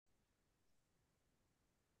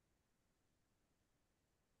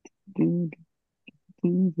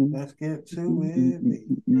Let's get to it, baby.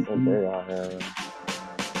 What they out here?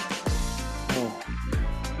 Oh,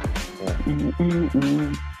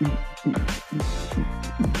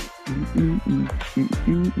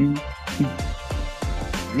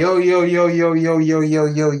 Yo, yo, yo, yo, yo, yo, yo,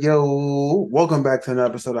 yo, yo. Welcome back to another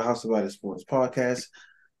episode of House of Light Sports Podcast.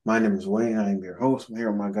 My name is Wayne. I am your host. I'm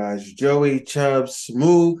here with my guys, Joey, Chubbs,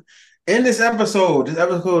 Smoog. In this episode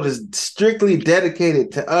is strictly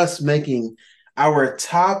dedicated to us making our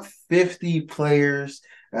top 50 players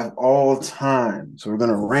of all time. So we're going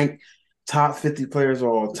to rank top 50 players of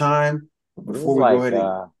all time. this is Before we go like ahead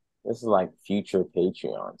and this is like future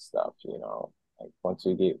Patreon stuff, Like once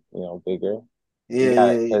we get, bigger, we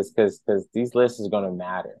got yeah. because these lists is gonna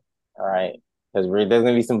matter, all right? Because there's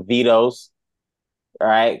gonna be some vetoes, all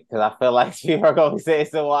right? Because I feel like people are gonna say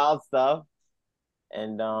some wild stuff,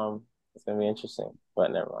 and it's gonna be interesting.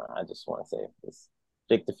 But never mind. I just want to say this: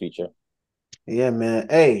 predict the future. Yeah, man.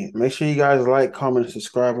 Hey, make sure you guys like, comment, and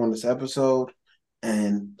subscribe on this episode.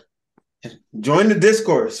 And join the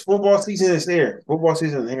discourse. Football season is here. Football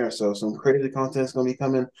season is here. So some crazy content is going to be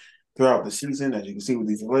coming throughout the season. As you can see with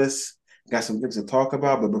these lists, got some things to talk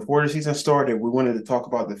about. But before the season started, we wanted to talk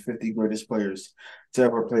about the 50 greatest players to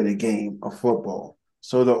ever play the game of football.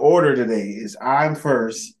 So the order today is I'm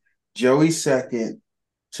first, Joey second,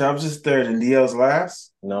 Chubbs is third, and DL's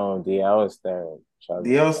last. No, DL is third.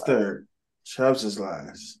 DL's third. Chubbs is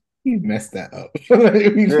last. You messed that up. I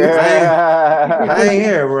ain't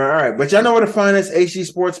here, bro. All right. But y'all know where to find us. HG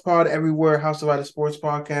Sports Pod everywhere. House of Light Sports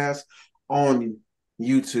Podcast on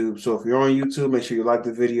YouTube. So if you're on YouTube, make sure you like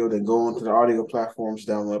the video, then go onto the audio platforms,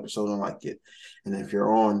 download the episode and like it. And if you're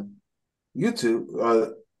on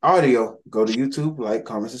YouTube, audio, go to YouTube, like,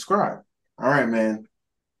 comment, subscribe. All right, man.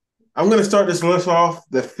 I'm going to start this list off.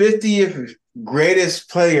 The 50th greatest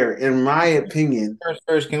player, in my opinion.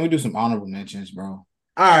 First, can we do some honorable mentions, bro?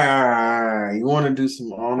 All right. You want to do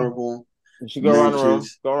some honorable? You should go around the room.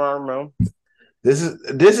 Go around the room. This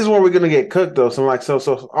is where we're gonna get cooked though. So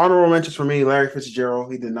honorable mentions for me, Larry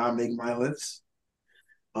Fitzgerald. He did not make my list.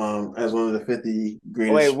 As one of the 50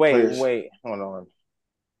 greatest players. Wait, hold on.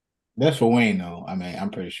 That's for Wayne, though. I mean,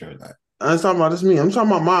 I'm pretty sure of that. I'm talking about this me. I'm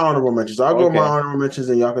talking about my honorable mentions. I'll go with my honorable mentions,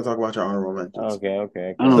 and y'all can talk about your honorable mentions.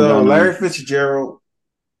 Okay. So Larry Fitzgerald,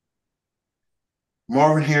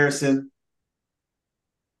 Marvin Harrison.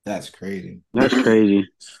 That's crazy. That's crazy.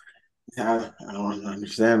 I don't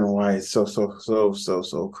understand why it's so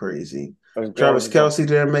crazy. Travis Kelce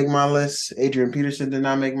didn't make my list. Adrian Peterson did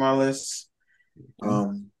not make my list.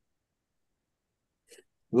 Luke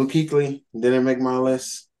Kuechly didn't make my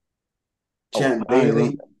list. Champ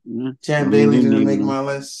Bailey didn't make my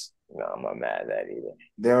list. No, I'm not mad at that either.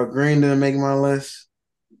 Darrell Green didn't make my list.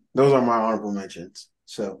 Those are my honorable mentions.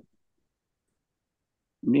 So,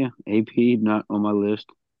 yeah, AP not on my list.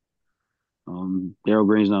 Darrell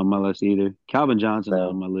Green's not on my list either. Calvin Johnson not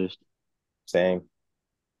on my list. Same.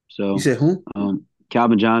 So you said who?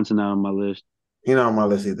 Calvin Johnson not on my list. He's not on my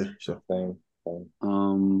list either. So same.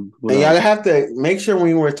 And y'all have to make sure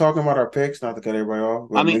when we're talking about our picks, not to cut everybody off.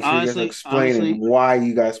 I mean, make sure honestly, you guys explain why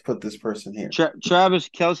you guys put this person here. Travis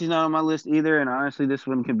Kelce's not on my list either, and honestly, this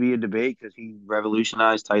one can be a debate because he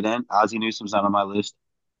revolutionized tight end. Ozzie Newsome's not on my list.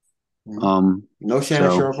 No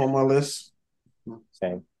Shannon Sharpe on my list.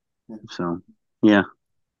 Same. So, yeah.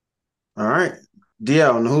 All right.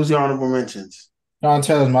 DL, who's your honorable mentions? Sean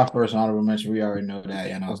Taylor's my first honorable mention. We already know that.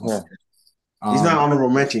 He's not honorable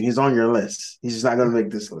mention. He's on your list. He's just not going to make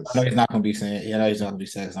this list. I know he's not going to be saying. Yeah, I know he's not going to be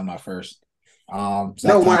saying because I'm not first. No,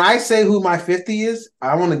 when I say who my 50 is,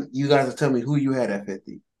 I want you guys to tell me who you had at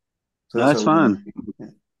 50. So that's fine.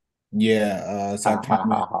 Yeah, Zach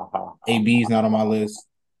Thomas. AB's not on my list.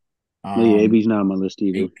 Yeah, AB's not on my list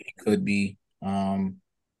either. AP could be.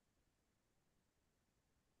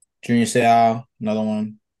 Junior Seau, another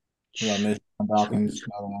one. I missed Dawkins,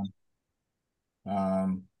 another one.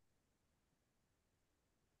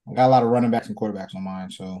 I got a lot of running backs and quarterbacks on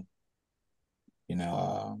mine, so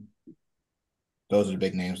those are the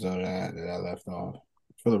big names though that I left off.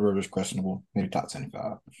 Phillip Rivers questionable, maybe top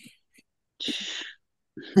 25.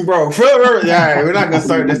 Bro, Phillip Rivers. Yeah, we're not gonna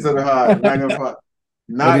start this to the hard.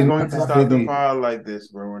 Not going to start the pod like this,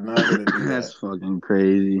 bro. We're not gonna do that. That's fucking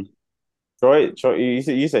crazy. Troy,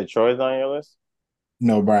 you said Troy's on your list?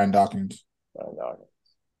 No, Brian Dawkins. Oh,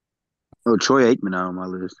 Troy Aikman not on my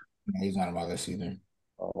list. No, he's not on my list either.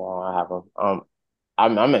 Oh, well, I have him.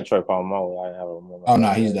 I meant Troy Polamalu. I have him. Oh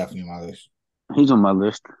no, he's definitely on my list. He's on my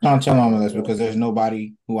list. I'm telling on my list because there's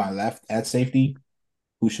nobody who I left at safety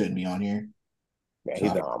who shouldn't be on here. Yeah,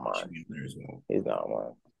 he's not on mine. He's not on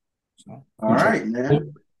mine. So, all right,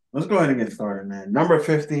 man. Let's go ahead and get started, man. Number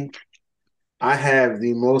 50, I have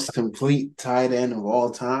the most complete tight end of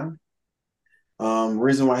all time.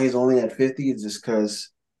 Reason why he's only at 50 is just because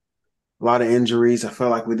a lot of injuries. I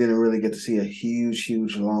felt like we didn't really get to see a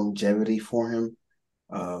huge longevity for him.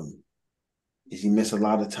 Um, he missed a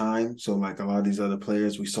lot of time. So like a lot of these other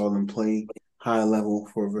players, we saw them play high level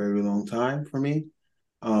for a very long time for me.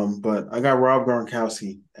 But I got Rob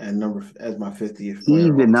Gronkowski at number as my 50th He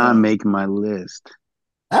player of did all not time. make my list.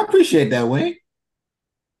 I appreciate that, Wayne.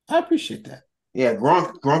 I appreciate that. Yeah,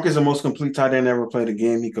 Gronk is the most complete tight end ever played a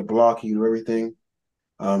game. He could block, he could do everything.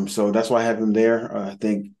 So that's why I have him there. I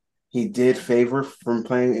think he did favor from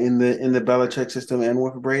playing in the Belichick system and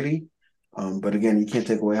with Brady. But again, you can't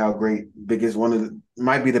take away how great Big is.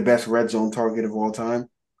 Might be the best red zone target of all time.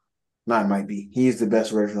 Not might be. He is the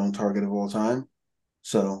best red zone target of all time.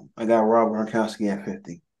 So I got Rob Gronkowski at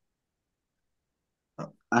 50.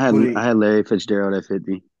 I had Who do you, I had Larry Fitzgerald at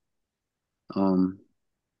 50. Um,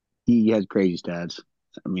 he had crazy stats.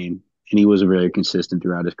 I mean, and he was very consistent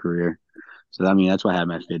throughout his career. So I mean, that's why I had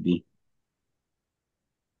him at 50.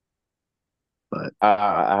 But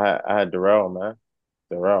I had Darrell, man.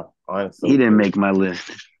 Darrell, he honestly, didn't because make my list.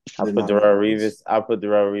 I did put not make Darrell my list? Revis. I put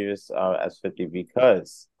Darrell Revis as 50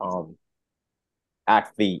 because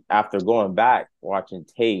actually after going back watching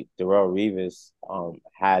tape, Darrell Revis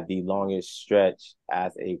had the longest stretch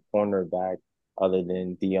as a cornerback other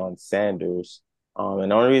than Deion Sanders.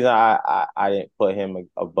 And the only reason I didn't put him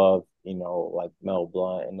above, like Mel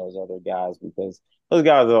Blount and those other guys because those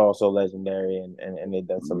guys are also legendary and they've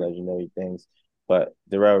done some legendary things. But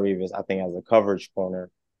Darrell Revis, I think as a coverage corner,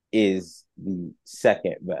 is the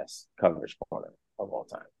second best coverage corner of all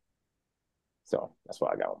time. So that's why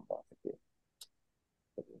I got him above 50.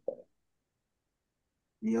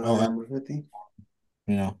 You Oh, at number 50?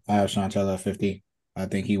 I have Sean Taylor at 50. I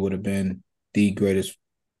think he would have been the greatest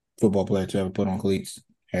football player to ever put on cleats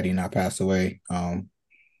had he not passed away.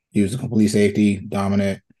 He was a complete safety,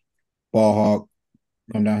 dominant, ball hawk,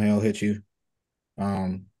 come downhill, hit you.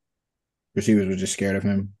 Um, Receivers were just scared of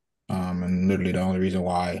him. And literally the only reason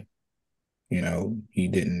why, he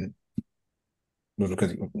didn't was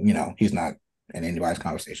because, he's not in anybody's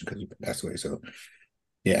conversation because he passed away. So,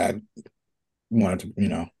 yeah, I wanted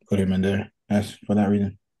to, put him in there as for that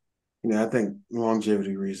reason. Yeah, I think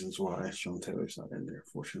longevity reasons why Sean Taylor's not in there.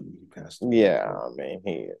 Fortunately, he passed away. Yeah, I mean,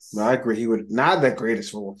 he is. But I agree. He would not the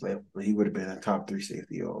greatest football player, but he would have been a top 3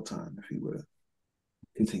 safety all time if he would have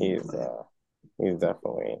continued playing. He's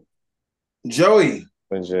definitely Joey.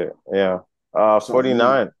 legit. Yeah. Something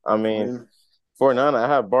 49. I mean, 49,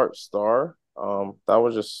 I had Bart Starr. That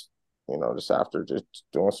was just after just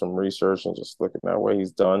doing some research and just looking at what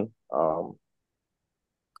he's done.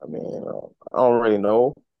 I mean, I don't really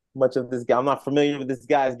know much of this guy. I'm not familiar with this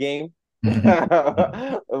guy's game.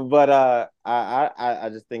 But I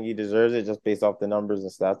just think he deserves it just based off the numbers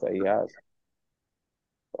and stats that he has.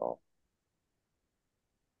 So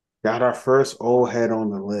Got our first old head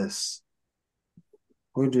on the list.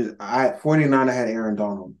 Who did I 49? I had Aaron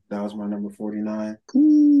Donald. That was my number 49.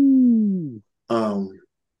 Ooh.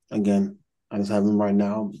 Again, I just have him right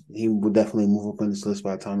now. He would definitely move up in this list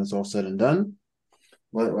by the time it's all said and done.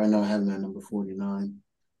 But right now I have him at number 49.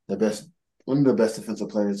 One of the best defensive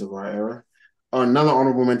players of our era. Another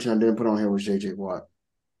honorable mention I didn't put on here was JJ Watt.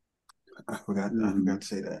 I forgot to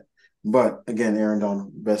say that. But again, Aaron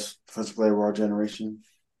Donald, best defensive player of our generation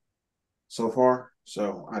so far.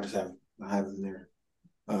 So I have him there.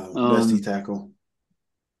 Best D tackle.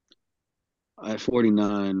 At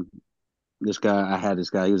 49, I had this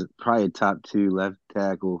guy. He was probably a top 2 left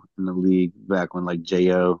tackle in the league back when like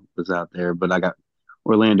Jo was out there. But I got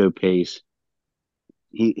Orlando Pace.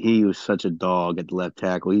 He was such a dog at the left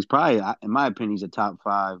tackle. He's probably, in my opinion, he's a top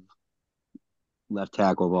 5 left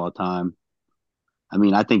tackle of all time. I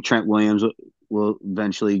mean, I think Trent Williams will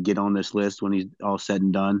eventually get on this list when he's all said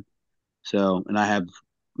and done. So, and I have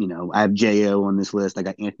Jo on this list. I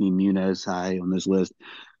got Anthony Muniz high on this list.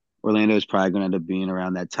 Orlando is probably going to end up being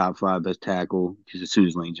around that top 5 best tackle because as soon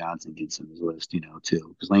as Lane Johnson gets in his list,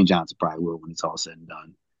 too, because Lane Johnson probably will when it's all said and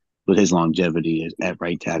done with his longevity at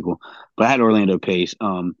right tackle. But I had Orlando Pace.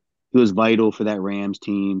 He was vital for that Rams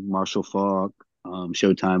team. Marshall Faulk,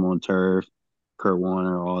 Showtime on Turf, Kurt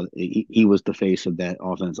Warner, he was the face of that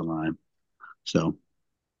offensive line. So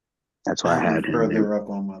that's why I had him further there. up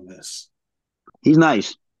on my list. He's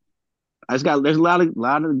nice. There's a lot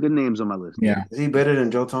of good names on my list. Yeah. Is he better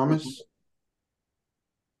than Joe Thomas?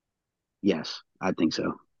 Yes, I think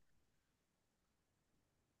so.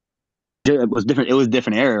 It was different. It was a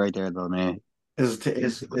different era right there, though, man. Are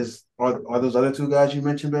those other 2 guys you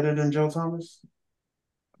mentioned better than Joe Thomas?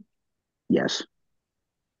 Yes.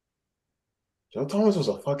 Joe Thomas was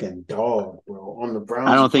a fucking dog, bro. On the I Browns,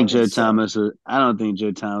 he don't think fucking Joe sucked. Thomas. I don't think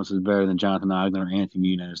Joe Thomas is better than Jonathan Ogden or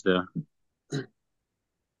Anthony Muniz, though.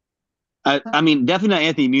 I mean, definitely not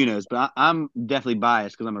Anthony Muniz, but I'm definitely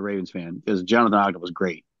biased because I'm a Ravens fan because Jonathan Ogden was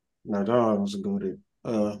great. No, dog was good.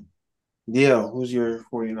 Yeah, who's your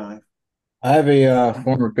 49? I have a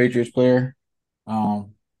former Patriots player,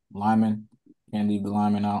 um, lineman. Can't leave the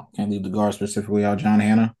lineman out. Can't leave the guard specifically out. John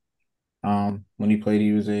Hanna. When he played,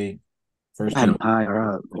 he was a first I had team. him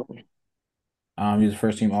higher up. He was a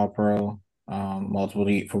first team All Pro. For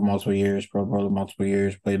multiple years, Pro Bowler multiple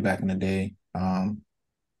years. Played back in the day.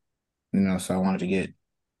 So I wanted to get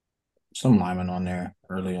some linemen on there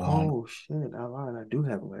early on. Oh shit! I lied. I do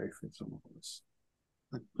have Larry Fitz on this.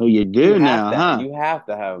 Oh, you You do have now, to. huh? You have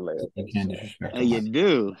to have Larry You can't Fitzgerald. disrespect Oh, him. you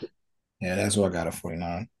do. Yeah, that's what I got at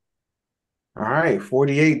 49. All right,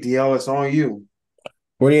 48. DL, it's on you.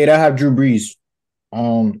 48, I have Drew Brees.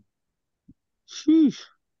 Um, Sheesh.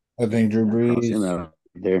 I think Drew I don't see him Brees. out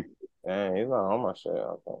there. Dang, he's not on my shit.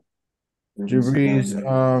 Okay. Drew Brees.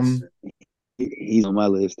 He's on my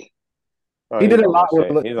list. Oh, He he's did a on my lot with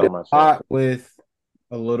shit. He's on my shit.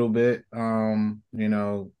 a little bit.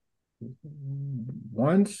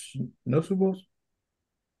 Once no Super Bowls.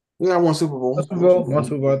 We got one Super Bowl. One Super Bowl. One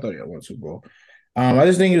Super Bowl. I thought one Super Bowl. I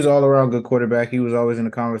just think he was all around good quarterback. He was always in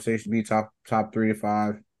the conversation to be top 3 to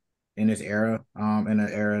 5 in this era. In an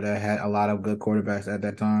era that had a lot of good quarterbacks at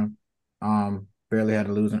that time. Never really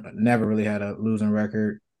had a losing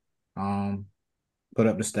record. Put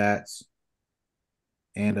up the stats,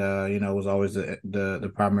 and was always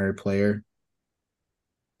the primary player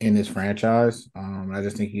in this franchise. I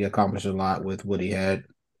just think he accomplished a lot with what he had.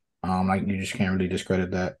 Like you just can't really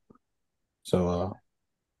discredit that. So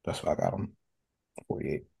that's why I got him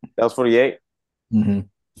 48. That was 48. Mm-hmm.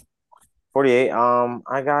 48.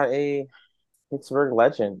 I got a Pittsburgh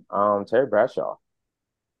legend. Terry Bradshaw.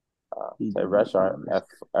 Terry Bradshaw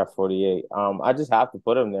at 48. I just have to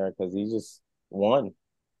put him there because he just won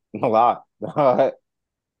a lot. I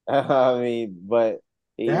mean, That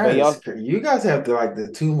he is also, crazy. You guys have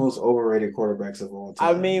the two most overrated quarterbacks of all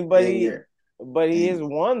I time. mean, And but he is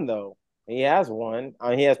one though. He has one.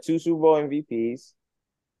 He has 2 Super Bowl MVPs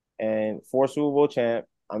and 4 Super Bowl champ.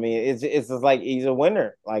 I mean, it's just like he's a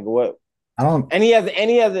winner. Like what? I don't. And he has an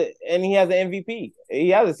MVP. He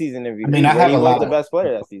has a season I mean, MVP I where have he a was lot the of. best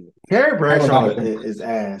player that season. Terry I have a lot Bradshaw of. is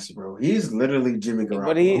ass, bro. He's literally Jimmy But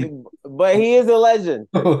Garoppolo. he is a legend.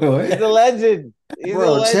 He's a legend. He's a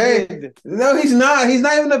Bro, legend. no, he's not. He's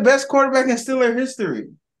not even the best quarterback in Steeler history.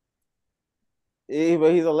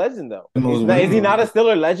 But he's a legend though. Most Is he winning. not a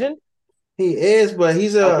Steeler legend? He is, but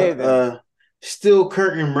he's Okay, then. a still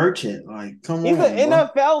curtain merchant. Like, come He's an on,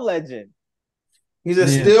 bro. NFL legend. He's a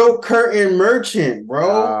Yeah. still curtain merchant, bro.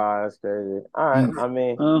 Ah, that's crazy. All right. I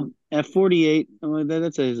mean, At 48,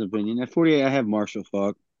 that's his opinion. At 48, I have Marshall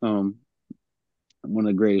Faulk, one of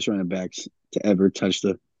the greatest running backs to ever touch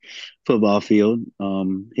the football field.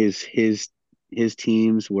 His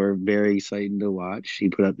teams were very exciting to watch. He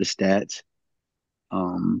put up the stats.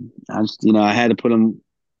 I had to put him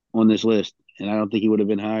on this list, and I don't think he would have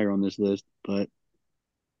been higher on this list, but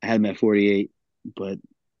I had him at 48. But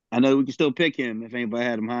I know we can still pick him if anybody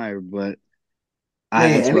had him higher, but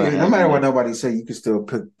that's where I No have matter him what at. nobody say, you can still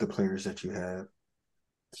pick the players that you have.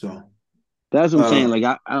 So That's what I'm saying. Like,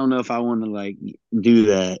 I don't know if I want to do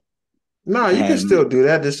that. no, you can Have still do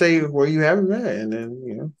that. Just say where you have him at, and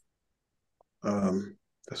then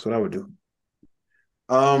that's what I would do.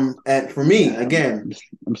 And for me, again,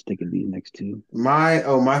 I'm sticking these next two.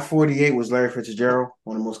 my 48 was Larry Fitzgerald,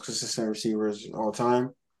 one of the most consistent receivers of all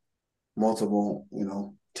time. Multiple,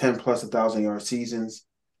 10 plus 1,000-yard seasons.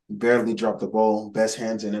 Barely dropped the ball. Best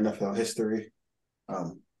hands in NFL history.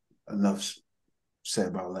 Enough said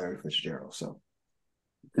about Larry Fitzgerald. So,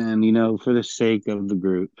 And for the sake of the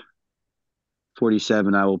group,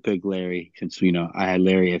 47, I will pick Larry since I had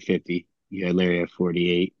Larry at 50. You had Larry at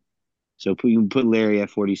 48. So you can put Larry at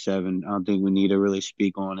 47. I don't think we need to really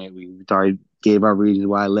speak on it. We already gave our reasons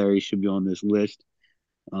why Larry should be on this list.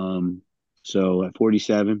 So at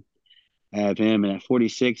 47, I have him, and at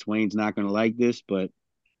 46, Wayne's not going to like this, but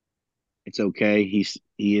it's okay.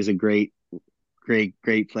 He is a great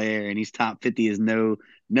player, and he's top 50 is no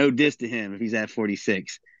diss to him if he's at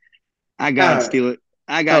 46. I got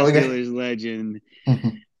Steelers legend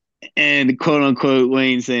and quote unquote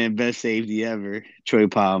Wayne saying best safety ever, Troy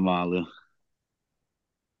Polamalu.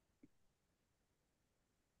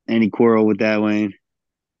 Any quarrel with that, Wayne?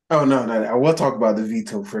 Oh no. We'll talk about the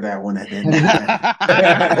veto for that one at the end of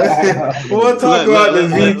the We'll talk about the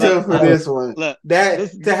veto for this one.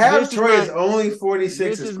 To have Troy is only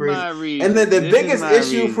 46 is crazy. And then the biggest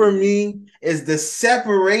issue for me is the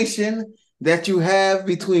separation that you have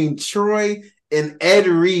between Troy and Ed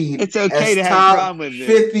Reed. It's okay to have a problem with it.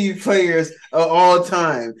 50 players of all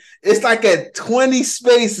time. It's like a 20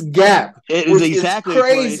 space gap. It is exactly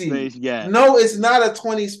crazy. A 20 space gap. No, it's not a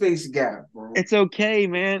 20 space gap, bro. It's okay,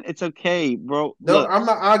 man. It's okay, bro. No, look, I'm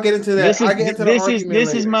not. I'll get into that.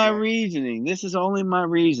 This is my reasoning. This is only my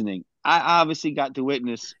reasoning. I obviously got to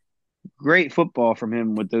witness great football from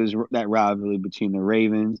him with that rivalry between the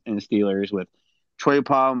Ravens and Steelers with Troy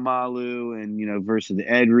Polamalu and versus the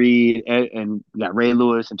Ed Reed and you got Ray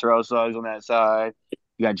Lewis and Terrell Suggs on that side.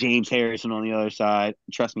 You got James Harrison on the other side.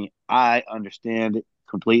 Trust me, I understand it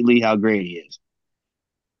completely how great he is.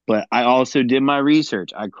 But I also did my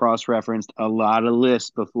research. I cross-referenced a lot of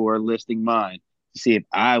lists before listing mine to see if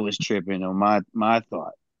I was tripping on my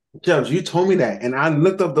thought. Judge, you told me that, and I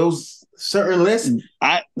looked up those certain lists.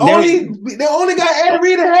 They only got Ed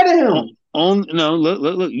Reed ahead of him.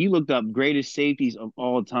 Look! You looked up greatest safeties of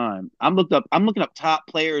all time. I'm looking up top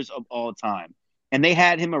players of all time, and they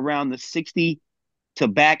had him around the 60 to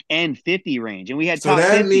back end 50 range, and we had. So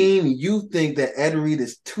that 50. means you think that Ed Reed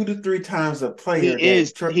is 2 to 3 times the player? He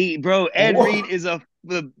is. Ed Reed is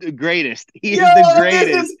the greatest. He is the greatest.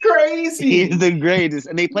 This is crazy. He is the greatest,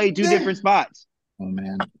 and they play two different spots. Oh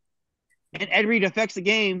man! And Ed Reed affects the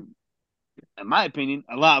game, in my opinion,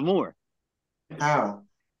 a lot more. How?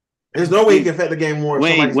 There's no way he can affect the game more.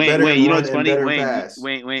 Wayne, you know what's funny?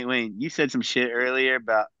 Wayne, you said some shit earlier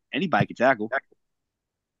about anybody can tackle.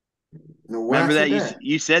 No, remember that?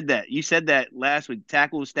 You said that. You said that last week.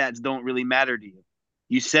 Tackle stats don't really matter to you.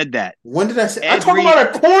 You said that. When did I say? I'm talking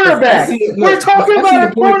about a cornerback. We're talking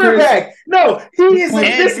about a cornerback. No, he is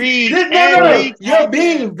no. You're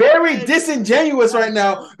being very disingenuous right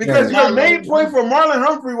now because your main point for Marlon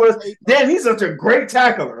Humphrey was, damn, he's such a great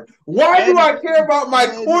tackler. Why do I care about my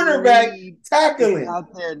cornerback tackling?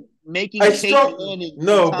 Out there making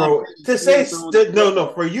no, bro. To say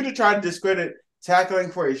no. For you to try to discredit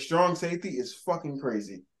tackling for a strong safety is fucking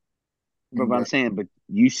crazy. But I'm saying, but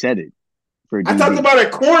you said it. I talked about a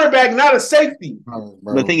cornerback, not a safety.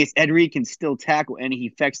 The thing is, Ed Reed can still tackle, and he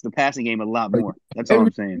affects the passing game a lot more. That's all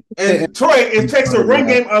I'm saying. And Troy affects the run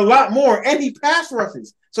game a lot more, and he pass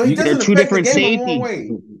rushes. So he doesn't affect the game in one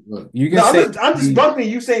way. I'm just bumping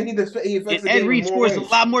you saying he affects the game. Ed Reed scores a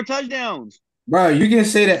lot more touchdowns. Bro, you can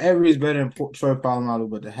say that Ed Reed is better than Troy Polamalu,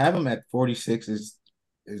 but to have him at 46 is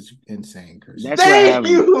insane, Chris. Thank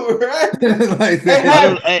you. Right? Hey,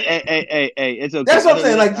 it's okay. That's what I'm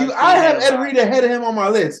saying. I have Ed Reed ahead of him on my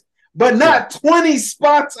list, but not 20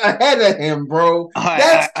 spots ahead of him, bro.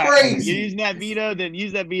 That's crazy. You're using that veto, then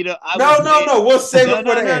use that veto. No. We'll save it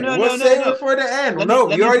for the end. We'll save it for the end. No,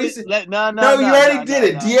 you already did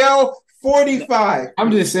it. DL 45.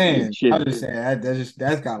 I'm just saying.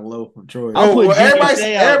 That's got low for Troy.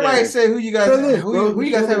 Everybody say who you guys who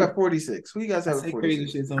you guys have at 46. Who you guys have at 46? Crazy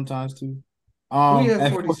shit sometimes too.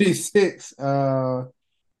 At 46, Joe,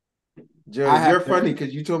 you're funny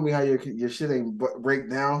because you told me how your shit ain't break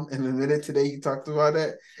down in a minute today. You talked about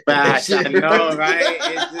that. I know, right?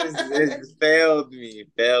 It just failed me. It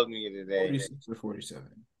failed me today. 46 or 47.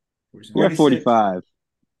 We're at 45.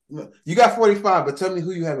 You got 45, but tell me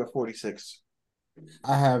who you have at 46.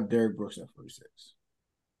 I have Derrick Brooks at 46.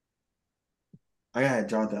 I had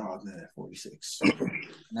Jonathan Ogden at 46.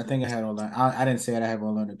 And I think I had Orlando. I didn't say it. I have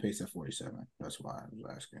Orlando Pace at 47. That's why I was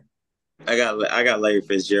asking. I got Larry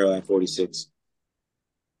Fitzgerald at 46.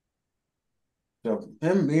 So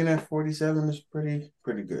him being at 47 is pretty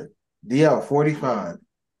good. DL 45.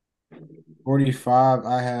 45.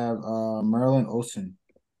 I have Merlin Olsen,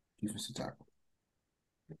 defensive tackle.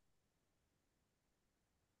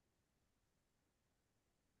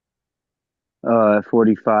 At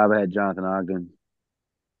 45, I had Jonathan Ogden.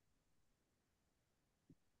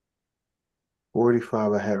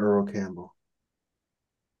 45, I had Earl Campbell.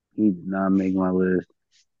 He did not make my list.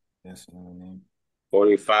 That's another name.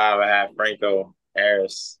 45, I had Franco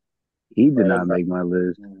Harris. He did not make my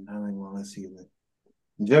list. I didn't want to see that.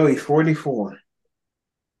 Joey, 44.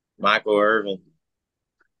 Michael Irvin.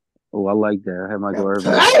 Oh, I like that. I had Michael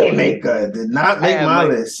Irvin. Did not make my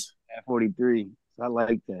list. At 43. I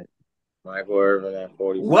like that. Michaal Irvin at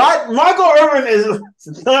 44. What? Michael Irvin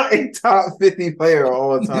is not a top 50 player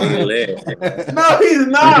all the time. No, he's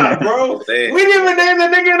not, bro. We didn't even name the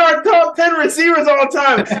nigga in our top 10 receivers all the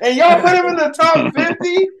time. And y'all put him in the top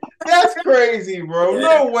 50? That's crazy, bro.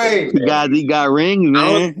 No way. He got rings,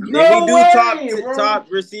 man. Did we No do way, bro. top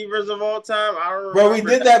receivers of all time? I don't Bro, we remember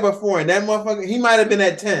did that before, and that motherfucker, he might have been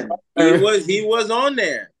at 10. He was on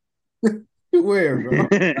there. Where, bro?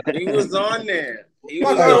 He was on there. He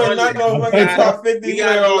was Fuck you, on not there. no fucking top 50 We player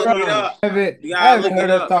gotta all look it time. up. I You haven't gotta look heard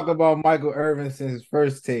it us up. talk about Michael Irvin since his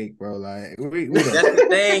first take, bro. Like, we That's the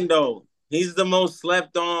thing, though. He's the most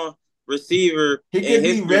slept on receiver He in could be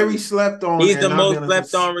history. very slept on. He's and the not be most on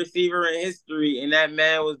slept on receiver in history, and that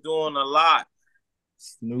man was doing a lot.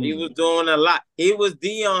 He was doing a lot. He was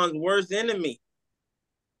Dion's worst enemy,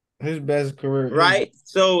 His best career, right?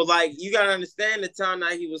 So, like, you gotta understand the time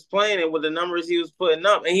that he was playing and with the numbers he was putting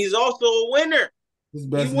up, and he's also a winner. His He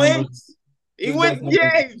best wins. He wins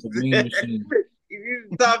games.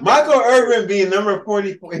 Michael Irvin being number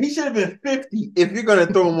 44. He should have been 50 if you're gonna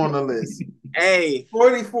throw him on the list. Hey,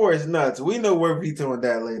 44 is nuts. We know we're vetoing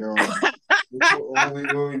that later on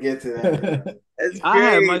when we get to that. I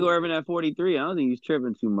had Michael Irvin at 43. I don't think he's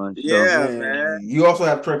tripping too much. Yeah, so. man. You also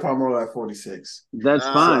have Trey Palmer at 46. That's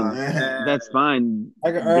fine. Man. That's fine.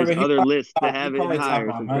 Michael There's Irvin, other lists that have it probably higher,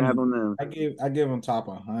 top so 100. grab on them. I give him top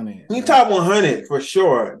 100. He top 100 for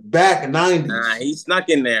sure. Back 90s. Nah, he snuck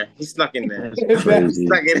in there. He snuck in there. That's crazy.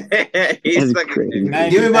 Stuck in there. He That's stuck in there.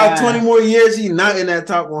 Give him about 20 more years. He's not in that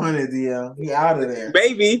top 100, DL. He out of there.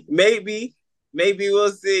 Maybe we'll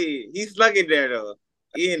see. He's stuck in there though.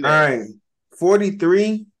 He in there. All right,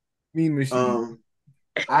 43. Mean machine.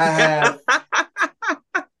 I have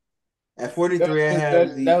at 43. I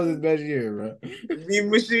have that was his best year, bro. Mean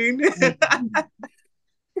machine.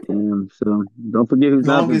 So don't forget who's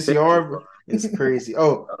not longest yard. It's crazy.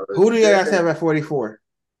 Oh, who do you guys have at 44?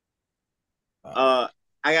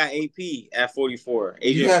 I got AP at 44. You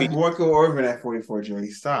Adrian have Michael Irvin at 44,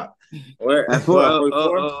 Jody. Stop. Where? At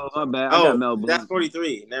 44? My bad. I got Mel Blunt. That's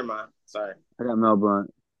 43. Never mind. Sorry. I got Mel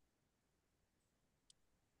Blunt.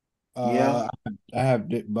 Yeah. I have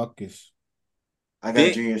Dick Butkus. I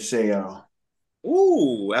got Junior Seau.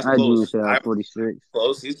 Ooh, that's I close. do at 46.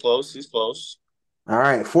 Close. He's close. He's close. All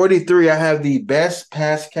right, 43. I have the best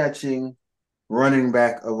pass catching running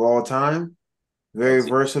back of all time. Very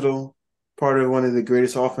versatile. Part of one of the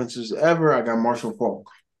greatest offenses ever. I got Marshall Faulk.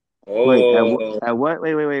 Oh, wait, at what?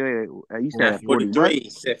 Wait. You said at 43. He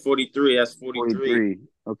said 43. That's 43.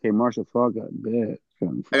 Okay, Marshall Faulk got bad.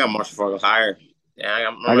 I got Marshall Faulk higher. Yeah,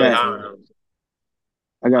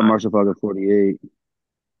 I got Marshall Faulk at 48.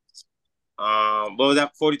 What was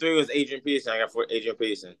that? 43 was Adrian Peterson. I got Adrian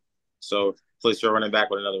Peterson. So place your running back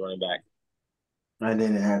with another running back. I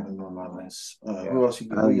didn't have him on my list. Who else?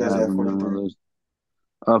 Who you guys have 43?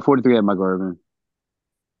 43 at Michael Irvin.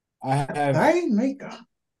 I have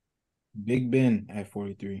Big Ben at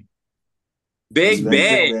 43. Big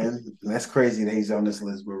Ben. That's crazy that he's on this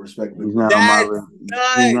list, but respect Big He's Ben. not on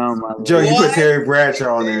my list. Joe, you put Terry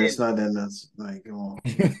Bradshaw on there. It's not that nuts. Like, come on.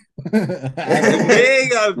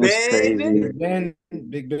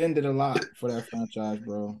 Big Ben did a lot for that franchise,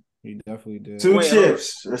 bro. He definitely did. Two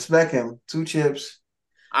chips. Respect him. 2 chips.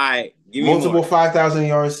 All right. Give me multiple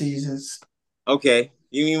 5,000-yard seasons. Okay.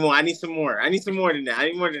 Give me more. I need some more. I need more than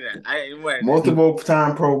that. Multiple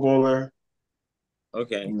time Pro Bowler.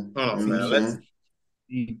 Okay. Hold on, man.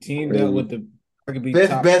 He teamed up with the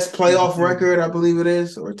best playoff record, I believe it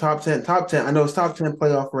is, or top 10. Top 10. I know it's top 10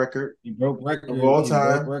 playoff record. He broke record of all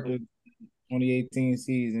time. 2018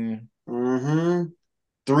 season. Mm-hmm.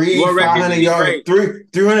 3 500-yard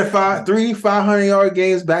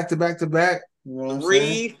games back to back to back. You know what I'm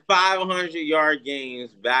 3 500-yard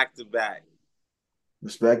games back to back.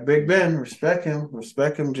 Respect Big Ben. Respect him.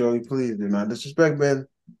 Respect him, Joey. Please do not disrespect Ben.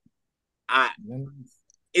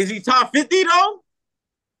 Is he top 50 though?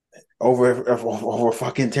 Over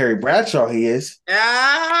fucking Terry Bradshaw, he is. Yo,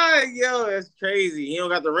 that's crazy. He don't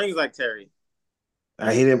got the rings like Terry.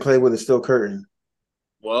 He didn't play with a steel curtain.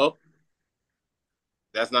 Well,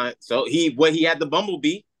 that's not so. He had the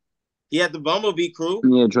Bumblebee. He had the Bumblebee crew.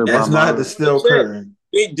 Yeah, that's not the steel curtain.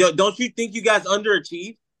 Don't you think you guys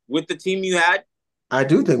underachieved with the team you had? I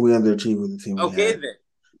do think we underachieved with the team. Okay, then.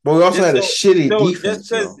 But we also had a shitty defense.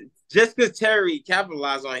 Just because Terry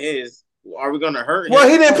capitalized on his, are we going to hurt him? Well,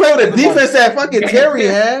 he didn't play with the defense that fucking Terry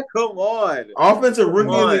had. Come on. Offensive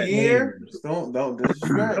rookie of the year. Don't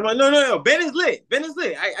disrespect. Come on. No. Ben is lit. I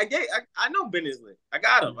know Ben is lit. I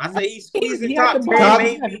got him. I say he's in top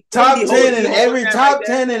 10. Top 10 in every top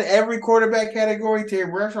 10 in every quarterback category. Terry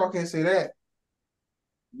Bradshaw can't say that.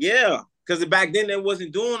 Yeah, Because back then they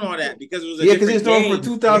wasn't doing all that because it was a Yeah, because he's different throwing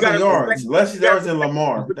game. for 2,000 yards, less You gotta yards than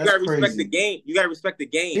Lamar. you That's gotta respect the crazy. game. You gotta respect the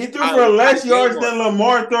game. He threw for how less the game yards was. than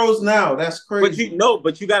Lamar throws now. That's But crazy.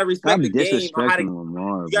 you gotta respect I'm the game. How disrespecting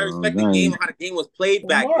Lamar, you gotta bro. respect the game. How the game was played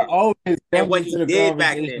back Lamar then, always and what comes he into the did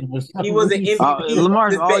back then. conversation for some He was an reason. MVP.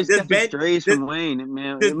 Lamar's always Does catching Ben strays does, from Wayne.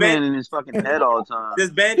 Man, does that man Ben in his fucking head all the time.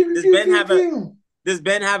 does Ben Pew, does pew, Ben pew, have a pew. does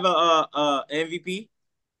Ben have a MVP?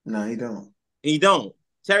 No, he don't. He don't.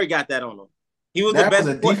 Terry got that on him. He was the That was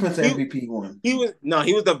best. a defense MVP one. He was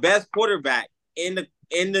the best quarterback in the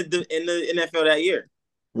NFL that year.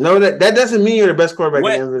 No, that doesn't mean you're the best quarterback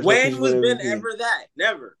in the NFL. When was Ben ever that?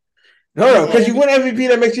 Never. No, because you win MVP,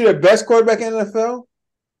 that makes you the best quarterback in the NFL.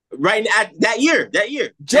 Right at that year.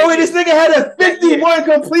 Joey, this nigga had a 51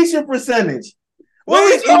 completion percentage.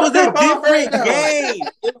 It was a different game.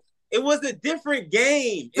 It was a different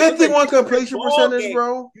game. 51 completion percentage, game.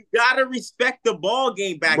 bro. You gotta respect the ball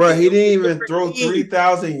game back bro, then. He didn't even throw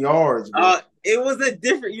 3,000 yards, bro. It was a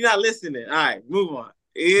different. You're not listening. All right, move on.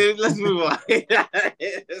 Let's move on.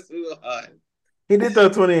 Let's move on. He did throw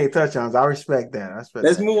 28 touchdowns. I respect that.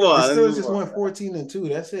 Let's move on. The Steelers just went 14-2.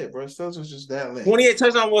 That's it, bro. Steelers was just that late. 28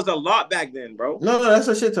 touchdowns was a lot back then, bro. No, that's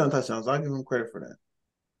a shit ton of touchdowns. I'll give him credit for that.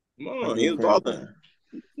 Come on, he was balling.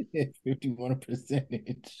 51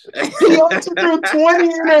 percentage. He also threw 20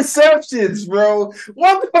 interceptions, bro.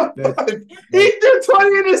 What the fuck? He threw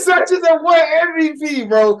 20 interceptions and won MVP,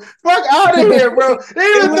 bro. Fuck out of here, bro. They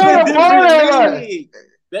even throw the ball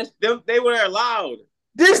at They were allowed.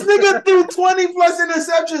 This nigga threw 20 plus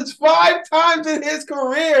interceptions 5 times in his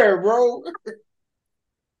career, bro.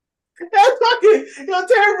 That's fucking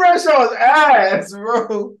Terry Bradshaw's ass,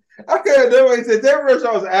 bro. I can't do what he said. Terry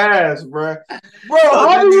Bradshaw's ass, bro. Bro,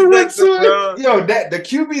 how do you win two? Yo, the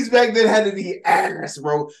QBs back then had to be ass,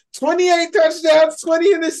 bro. 28 touchdowns,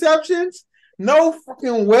 20 interceptions. No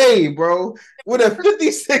fucking way, bro. With a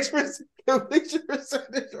 56% completion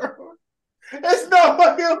percentage, bro. There's no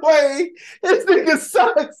fucking way. This nigga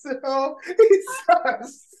sucks, bro. He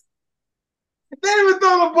sucks. They didn't even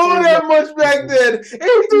throw the ball that much back then.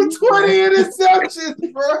 He threw 20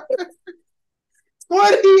 interceptions, bro.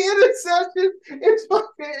 20 interceptions. It's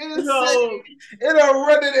fucking insane. In a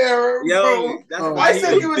running era, bro. I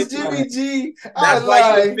said he was Jimmy G. That's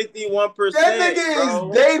why he was 51%. That nigga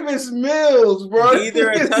is Davis Mills, bro. Either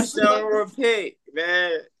a touchdown or a pick,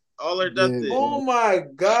 man. All or nothing. Oh my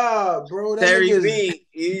god, bro. Terry B,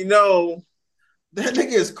 that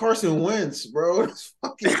nigga is Carson Wentz, bro. That's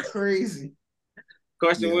fucking crazy.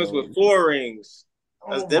 Carson Wentz with 4 rings.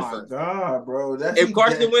 That's different. Oh my god, bro. If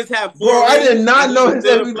Carson Wentz had 4 bro, rings, I did not know his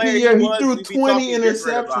MVP year. He threw we'd 20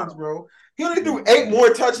 interceptions, bro. He only threw 8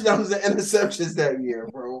 more touchdowns than interceptions that year,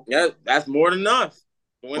 bro. Yeah, that's more than enough.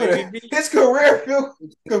 His career field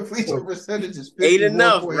completion percentage is 8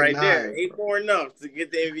 enough right there. 8 more enough to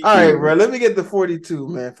get the MVP. All right, bro. Let me get the 42,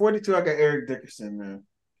 man. 42, I got Eric Dickerson, man.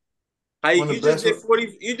 You just did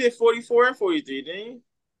 40. You did 44 and 43, didn't you?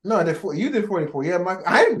 No, I did. You did 44. Yeah,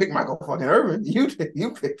 I didn't pick Michael fucking Irvin. You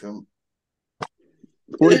picked him.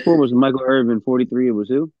 44 was Michael Irvin. 43 it was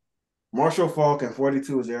who? Marshall Faulk, and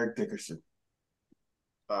 42 was Eric Dickerson.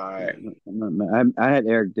 All right. I had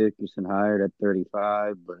Eric Dickerson hired at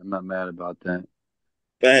 35, but I'm not mad about that.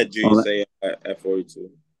 Go ahead, Drew. Say at 42.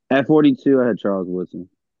 At 42, I had Charles Woodson.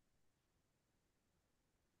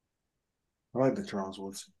 I like the Charles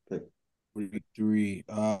Woodson pick. 43,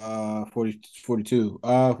 42.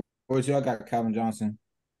 42, I got Calvin Johnson.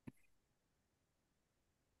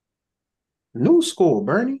 New school,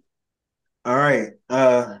 Bernie. All right.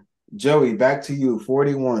 Joey, back to you.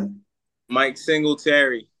 41. Mike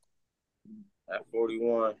Singletary at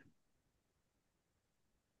 41.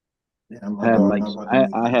 Yeah,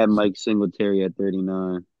 I had Mike Singletary at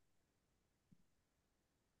 39.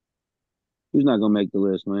 Who's not gonna make the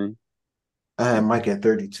list, man? I had Mike at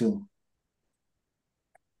 32.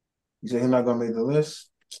 You say he's not gonna make the list?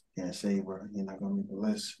 Can't say, bro. He's not gonna make the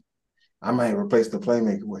list. I might replace the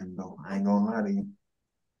playmaker with him, though. I ain't gonna lie to you.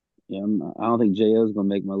 Yeah, I don't think JL's gonna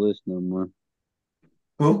make my list no more.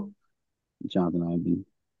 Who? Jonathan Ivey.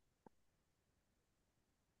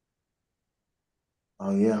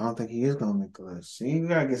 Oh yeah, I don't think he is gonna make the list. See, you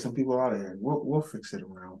gotta get some people out of here. We'll fix it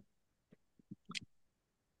around.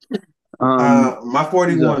 My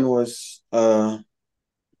 41 was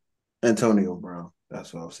Antonio Brown.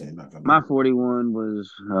 That's what I was saying. My 41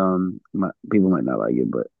 was people might not like it,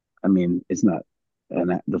 but I mean it's not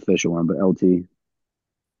the official one, but LT.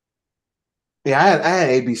 Yeah, I had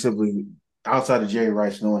AB simply outside of Jerry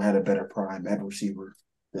Rice. No one had a better prime at receiver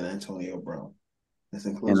than Antonio Brown. This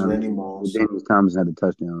includes Randy Moss. Daniel Thomas had the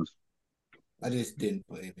touchdowns. I just didn't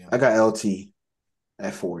put AB on. I got LT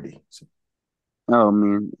at 40. So Oh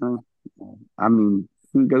man, I mean,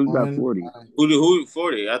 who got One, 40? Who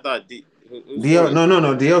 40? I thought who's Dio, 40?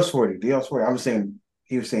 no. Dio's 40. Dio's 40. I'm saying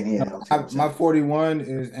he was saying he no, had LT. I'm my saying 41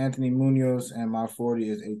 is Anthony Munoz, and my 40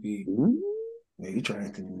 is AP. yeah, you try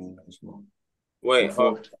Anthony Munoz, bro. Wait,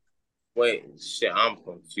 Before. wait, shit, I'm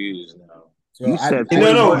confused now. So You I said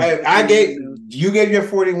No, no. 41. I gave you gave your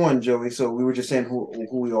 41, Joey. So we were just saying who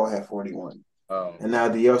we all have 41, and now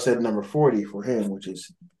Dio said number 40 for him, which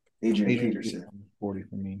is Adrian Adrian Peterson. 40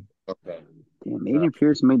 for me. Okay. Damn, Adrian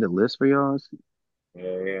Pierce made the list for y'all.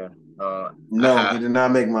 Yeah. No, he did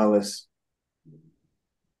not make my list.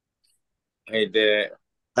 Hey, did.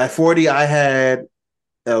 At 40, I had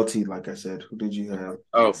LT. Like I said, who did you have?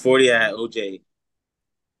 Oh, 40, I had OJ.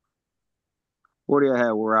 40, I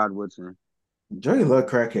had Rod Woodson. Joey loved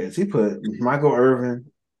crackheads. He put Michael Irvin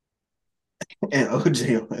and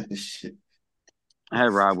OJ on this shit. I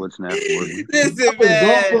had Rod Woodson at 40. Listen, I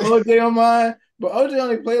was going for man. OJ on mine, but OJ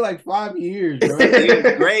only played like 5 years, bro. He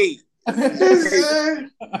was great. I This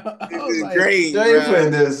was is like, great, Joey bro.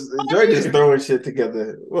 putting this. Joey just throwing shit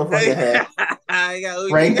together. Motherfucker had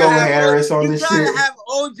Franco Harris on this You gotta shit. have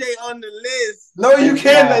OJ on the list. No, you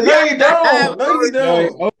can't. No, you don't. No, you yo,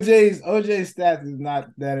 don't. OJ's stats is not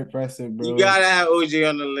that impressive, bro. You gotta have OJ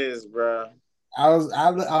on the list, bro. I was I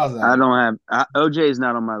like, don't have OJ is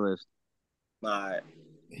not on my list. All right.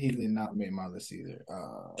 he did not make my list either.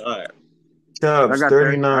 All right. Chubbs, I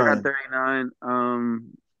 39. got 39.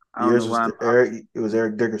 I don't know Yours why was Eric. It was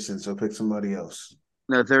Eric Dickerson, so pick somebody else.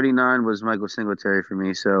 no 39 was Michael Singletary for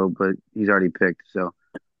me. So, but he's already picked. So,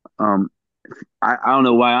 um, I don't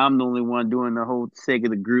know why I'm the only one doing the whole sake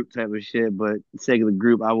of the group type of shit. But sake of the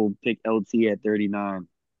group, I will pick LT at 39.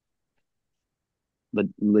 But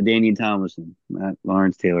LaDainian Tomlinson, not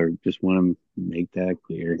Lawrence Taylor. Just want to make that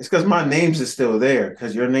clear. It's because my names is still there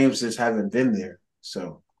because your names just haven't been there.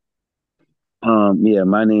 So Yeah,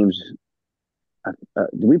 my name's.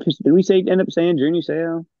 Did we say end up saying Junior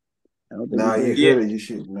Seau? I don't think we nah, you did. Yeah. could. You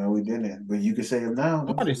should. No, we didn't. But you can say him now.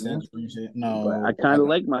 Somebody said Junior But no. I kind of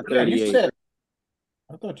like my Yeah, you 38. said.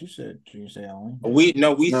 I thought you said Junior Seau. We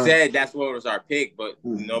No. said that's what was our pick, but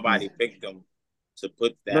nobody Yeah. picked them to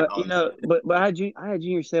put that But on. I had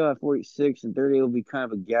Junior Seau at 46 and 38 will be kind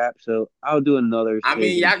of a gap. So I'll do another. I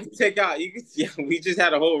mean, y'all can take out. You can. Yeah, we just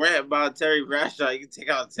had a whole rant about Terry Bradshaw. You can take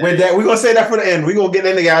out Terry. With that, we're gonna say that for the end. We're gonna get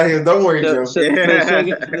that nigga out of here. Don't worry, Joe. So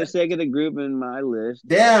for the sake of the group in my list.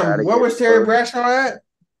 Damn, where was Terry Bradshaw at?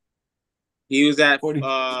 He was at 40.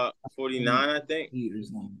 49, I think.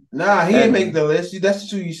 Nah, he didn't make the list. That's the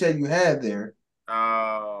two you said you had there.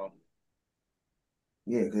 Oh,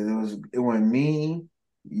 Yeah, because it went me,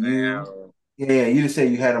 you. man. Yeah, you just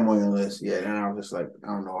said you had him on your list. Yeah, and I was just like, I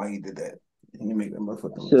don't know why he did that. He make that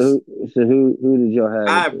motherfucking list. So who did y'all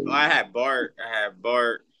have? I had Bart.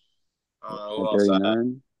 Who At else?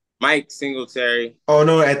 39. Mike Singletary. Oh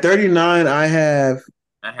no, at 39, I have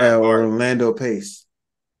I had Bart. Orlando Pace.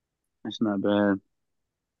 That's not bad,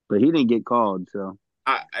 but he didn't get called. So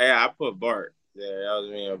I put Bart. Yeah, that was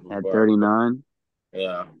me. at 39.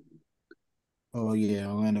 Yeah. Oh yeah,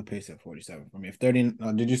 Orlando Pace at 47 for me. If 30,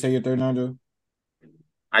 did you say you're 39, Joe?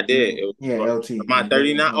 I did. It was Yeah, LT. my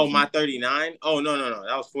 39. Oh, my 39. Oh, no.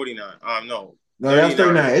 That was 49. No. No, that's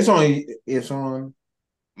 39. It's on.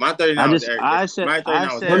 My 39 was Eric. I said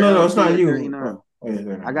No, it's not you.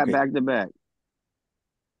 39. I got back to back.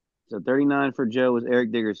 So 39 for Joe was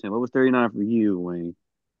Eric Dickerson. What was 39 for you, Wayne?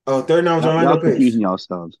 Oh, 39 was Orlando Pace. Confusing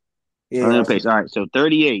yourselves. Yeah, Orlando Pace. All right, so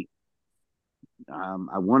 38.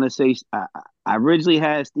 I want to say I originally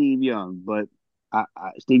had Steve Young, but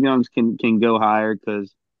Steve Young's can go higher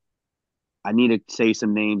because I need to say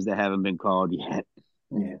some names that haven't been called yet.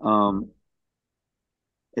 Yeah.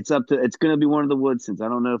 It's going to be one of the Woodsons. I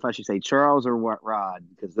don't know if I should say Charles or Rod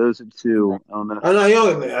because those are two. I don't know. I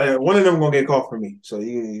know one of them gonna get called for me, so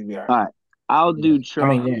you be all right. All right, I'll do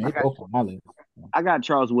Charles. I got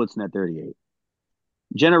Charles Woodson at 38.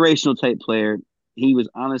 Generational type player. He was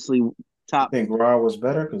honestly top. I think Rod was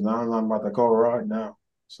better because now I'm about to call Rod now.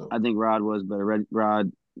 So I think Rod was better.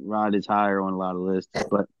 Rod is higher on a lot of lists,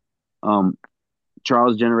 but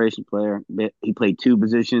Charles generation player. He played two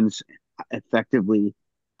positions effectively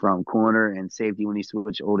from corner and safety when he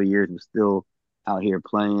switched older years. Was still out here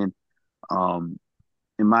playing. In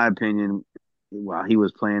my opinion, while he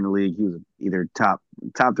was playing the league, he was either top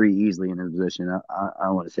three easily in his position. I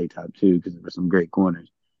don't want to say top two because there were some great corners,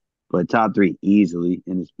 but top three easily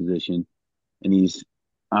in his position. And he's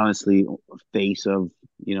honestly face of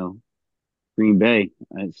Green Bay.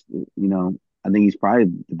 I think he's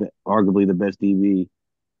probably arguably the best DB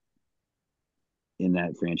in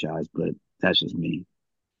that franchise, but that's just me.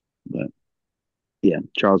 But yeah,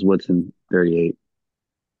 Charles Woodson, 38.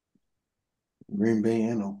 Green Bay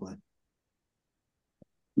and Oakland.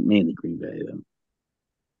 Mainly Green Bay, though.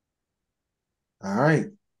 All right.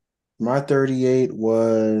 My 38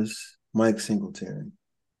 was Mike Singletary.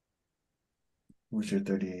 What's your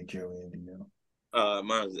 38, Joey Indiana?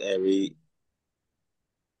 Mine was Ed Reed.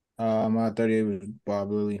 My 38 was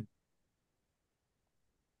Bob Lilly.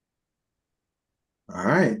 All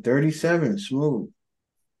right. 37, Smooth.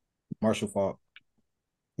 Marshall Falk.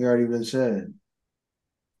 He already been said.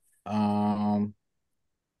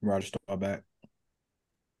 Roger Staubach.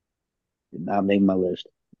 Did not make my list.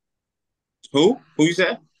 Who? Who you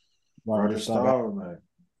said? Roger Staubach.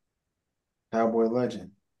 Cowboy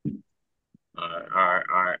legend. All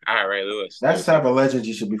right, Ray Lewis. That's the type of legend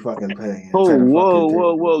you should be fucking paying. Oh, instead of whoa, fucking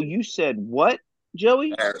whoa, taking- whoa! You said what,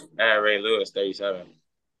 Joey? I had Ray Lewis, 37.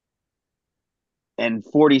 And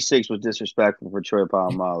 46 was disrespectful for Troy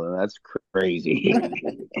Polamalu. That's crazy.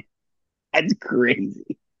 That's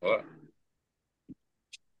crazy. What?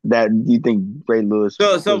 That you think Ray Lewis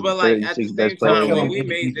So, was but the like at the 36th same best player? time, Kill when him. we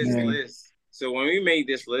made this Yeah. list, so when we made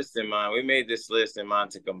this list in mind, we made this list in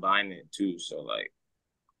mind to combine it too. So like,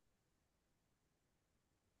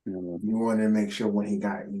 You wanted to make sure when he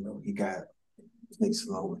got things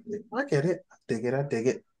slow with it. I get it. I dig it. I dig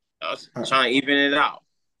it. I was trying to even it out.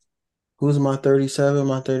 Who's my 37?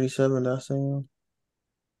 My 37, that's him.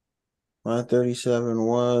 My 37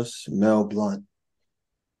 was Mel Blunt.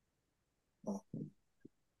 All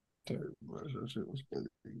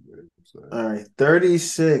right.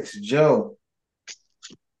 36, Joe.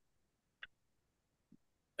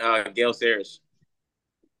 Gale Sayers.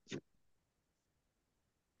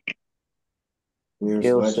 Here's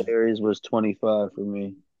Gale legend. Sayers was 25 for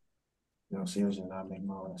me. Gale Sayers did not make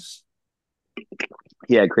my list.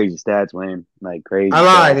 He had crazy stats, Wayne. Like crazy. I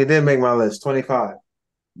lied. stats. He did make my list. 25.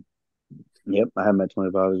 Yep, I had him at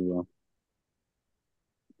 25 as well.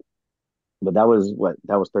 But that was what?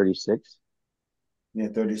 That was 36. Yeah,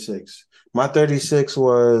 36. My 36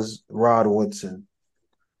 was Rod Woodson,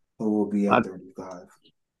 who will be at 35.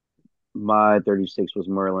 My 36 was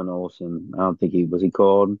Merlin Olsen. I don't think he was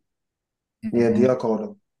called. Yeah, DL called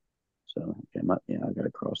him. So I got to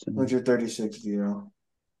cross him. What's your 36, DL?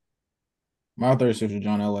 My 36 was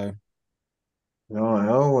John Elway. John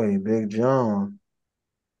Elway, Big John.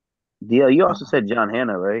 DL, you also said John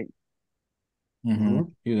Hanna, right? Mm-hmm.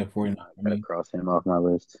 He was at 49 for I got to me. cross him off my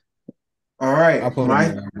list. All right. I put him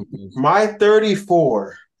there because My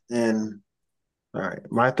 34. And all right,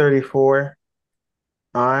 my 34.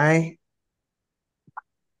 I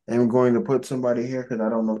am going to put somebody here because I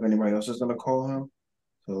don't know if anybody else is going to call him.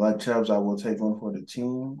 So, like Chubbs, I will take one for the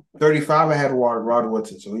team. 35, I had Rod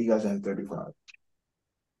Woodson, so you guys have 35.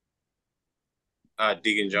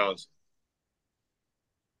 Deacon Jones.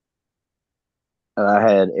 I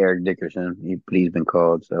had Eric Dickerson. He's been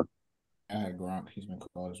called. So I had Gronk. He's been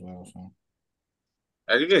called as well. So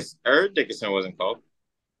I think this Eric Dickerson wasn't called.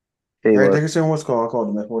 hey, Eric what? Dickerson was called. I called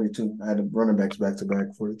him at 42. I had the running backs back to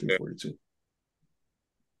back, 43, Yeah. 42.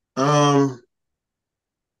 I'm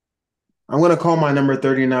going to call my number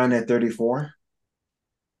 39 at 34.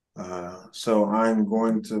 So I'm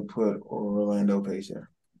going to put Orlando Pace here.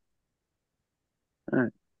 All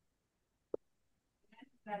right.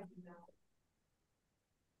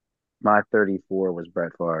 My 34 was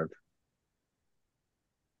Brett Favre.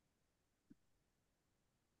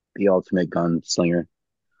 The ultimate gunslinger.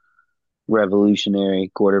 Revolutionary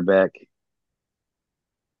quarterback.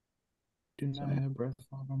 do not have Brett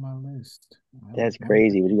Favre on my list. That's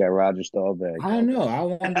crazy, but you got Roger Staubach. I don't know. I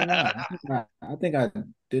wonder why. I think I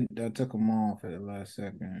did. I took him off at the last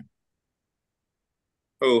second.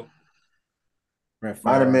 Who? Brett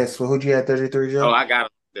Might have Favre. missed. Well, who'd you have 33, Joe? Oh, I got him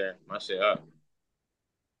there. My shit up.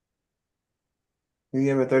 Who you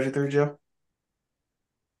have at 33, Joe?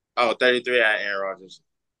 Oh, 33, I had Aaron Rodgers.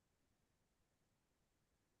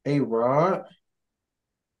 Hey, Rod.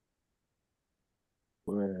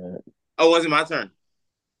 Oh, was it my turn?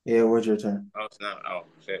 Yeah, what's your turn? Oh, it's not. Oh,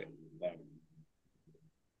 shit.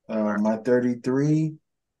 My 33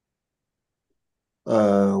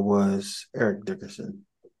 was Eric Dickerson.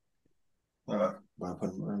 I put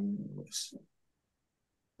him on the list.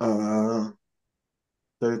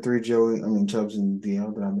 33 Chubbs and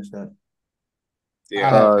DL. Did I miss that? Yeah. I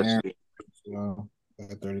had Aaron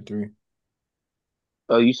at 33.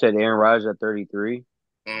 Oh, you said Aaron Rodgers at 33?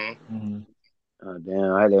 Mm-hmm. Oh,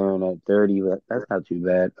 damn. I had Aaron at 30, but that's not too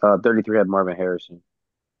bad. 33 had Marvin Harrison.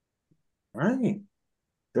 Right.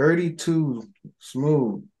 32,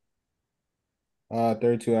 Smooth.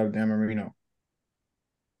 32 I have Dan Marino.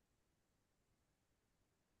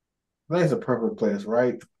 I think it's a perfect place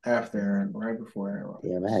right after Aaron, right before Aaron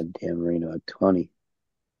Rodgers. Damn, I had Dan Marino at 20.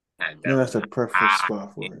 Had Yeah, that that's one. a perfect Ah,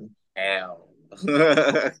 spot for him. hell.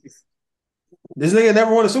 This nigga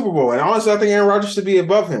never won a Super Bowl, and honestly, I think Aaron Rodgers should be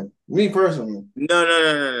above him. Me personally, No.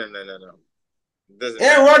 Doesn't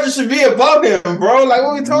Aaron matter. Rodgers should be above him, bro. Like,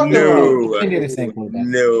 what are we talking about? No, I think they're the same quarterback.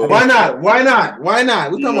 no, Why not? Why not? Why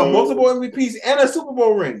not? We talking about No. multiple MVPs and a Super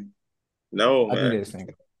Bowl ring. no, I think they're man. the same.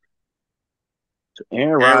 So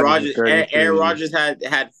Aaron Aaron Rodgers is Rodgers, Aaron 33. Rodgers had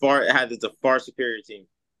a far superior team.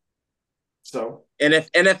 So, And if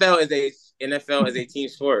NFL is a team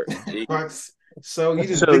sport. so you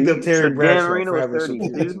just So, picked up so Terry Dan Bradshaw Marino for is having a Super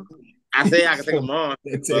Bowl. 32. I say I can take them on,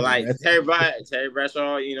 That's but it, like man. Terry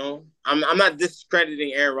Bradshaw, I'm not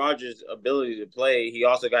discrediting Aaron Rodgers' ability to play. He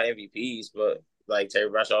also got MVPs, but like Terry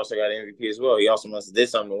Bradshaw also got MVP as well. He also must have did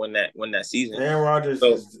something to win that season. Aaron Rodgers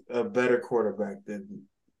So- is a better quarterback than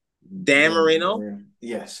Dan Marino,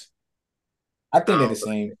 Yes, I think they're the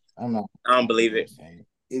same. I'm not. I don't believe it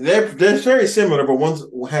they're very similar, but one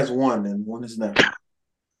has one and one is never.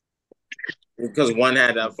 because one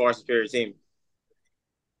had a far superior team.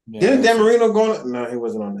 Yeah, Didn't Dan Marino go on? No, he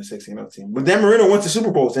wasn't on the 16-0 team. But Dan Marino went to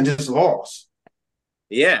Super Bowls and just lost.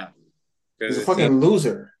 Yeah, He's because a fucking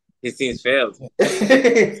loser. his teams failed.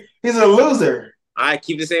 He's a loser. I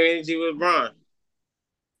keep the same energy with Braun.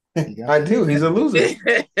 I do. He's a loser.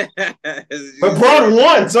 But But Braun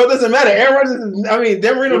won, so it doesn't matter. Aaron Rodgers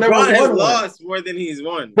Dan Marino never Braun has won. lost more than he's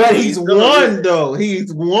won. But he's still a won, loser. though.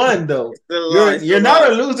 He's won, though. Still You're lost. you're not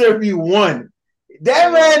a loser if you won.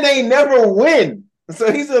 That man ain't never win.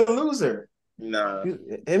 So he's a loser. Nah.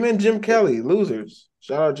 Him and Jim Kelly, losers.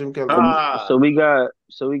 Shout out Jim Kelly. So we got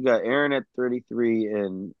Aaron at 33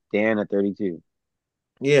 and Dan at 32.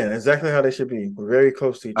 Yeah, exactly how they should be. We're very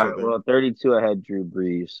close to each All other. right, well, 32 I had Drew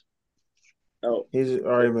Brees. Oh, He's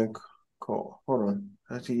already been called. Hold on.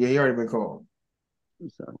 Actually, yeah, he already been called.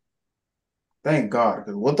 So Thank God.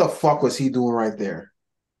 'Cause what the fuck was he doing right there?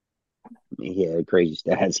 I mean, he had crazy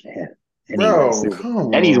stats, man. And Bro, come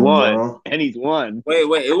on. and he's won. Bro. And he's won. wait,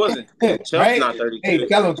 it wasn't. Chubb's Right? not 32. Hey,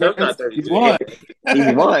 tell him, Chubb's Chris, not 32. he's won.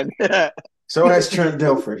 He's won. So has Trent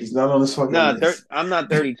Dilfer. He's not on this fucking No, list. I'm not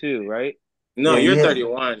 32, right? No, Yeah, you're yeah.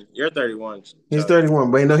 31. You're 31. He's Chubb.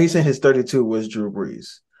 31, but no, he said his 32 was Drew Brees.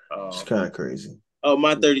 It's Oh, kind of crazy.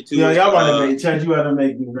 my 32. Yo, y'all about to uh, make Chad, you about to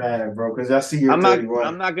make me mad, bro, because I see you're I'm not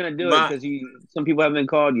 31. gonna do it My- because some people haven't been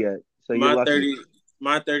called yet. So you're my lucky.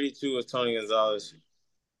 32 is Tony Gonzalez.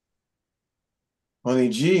 Honey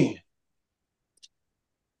G.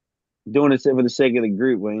 Doing it for the sake of the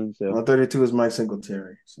group, Wayne. So My 32 is Mike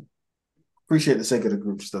Singletary. So appreciate the sake of the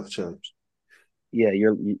group stuff, Chubbs. yeah,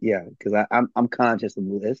 because I'm conscious of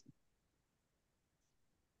this.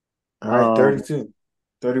 All right, Um, 32.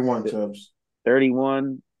 31, Chubbs.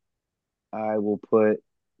 31, I will put.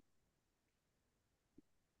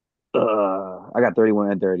 I got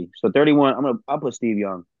 31 and 30. So 31, I'll put Steve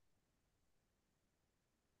Young.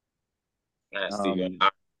 Nah, Steve. Um,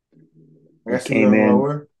 I guess came in.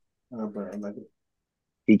 lower. But I like it.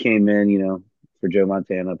 He came in, for Joe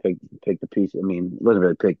Montana, picked the piece. I mean, it wasn't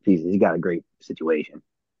really pick pieces. He got a great situation,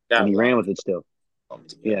 and he ran with it still.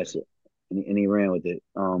 Yes, and he ran with it.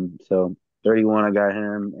 So 31, I got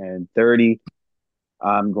him, and 30,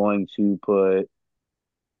 I'm going to put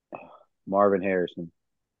Marvin Harrison.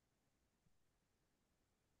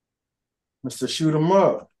 Mr. Shoot 'em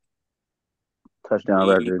up. Touchdown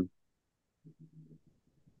Yeah. record.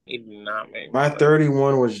 He did not make My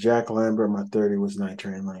 31 was Jack Lambert. My 30 was Night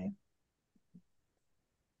Train Lane.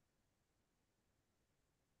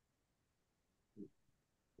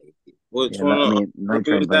 Which Yeah, one? I mean, What Night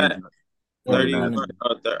Train was that? Lane's- 31.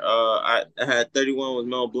 Nice. I had 31 was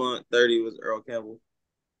Mel Blunt. 30 was Earl Campbell.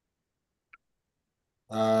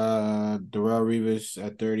 Darrell Reeves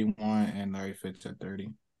at 31 and Larry Fitz at 30.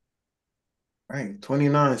 All right,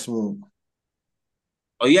 29, Smooth.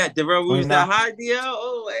 Oh yeah, Darrell was 29. that high DL.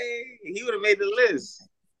 Oh hey, he would have made the list.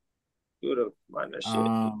 He would have won that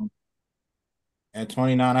shit. At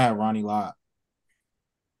 29, I had Ronnie Lott.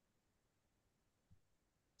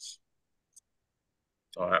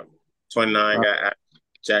 So I have 29 got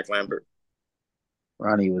Jack Lambert.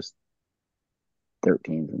 Ronnie was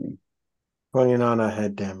 13 for me. 29, I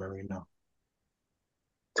had Dan Marino.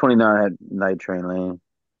 29, I had Night Train Lane.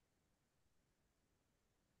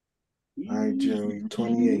 All right, Joey,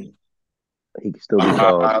 28. He could still be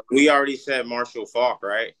called. We already said Marshall Falk,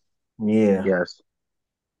 right? Yeah. Yes.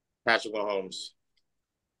 Patrick Mahomes.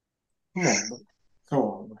 Come on, bro. Come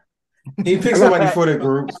on, bro. Can you pick somebody for the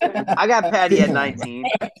group? I got Patty at 19.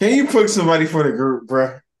 Can you pick somebody for the group,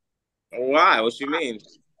 bro? Why? What you mean?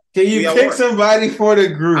 Can you pick somebody for the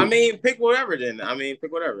group? I mean, pick whatever then.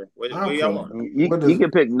 Pick whatever. What do y'all want? You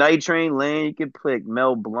can pick Night Train Lane. You can pick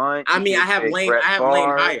Mel Blunt. I have Lane. I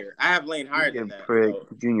have Lane higher. You can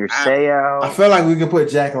pick Junior Seau. I feel like we can put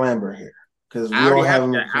Jack Lambert here because we all have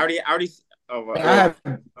him. I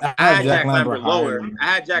have Jack Lambert lower. I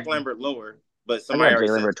had Jack Lambert lower, but somebody already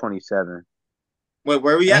Jack said Lambert 27. Wait,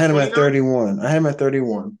 where we at? I had him at 31. I had him at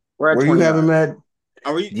 31. Where you have him at?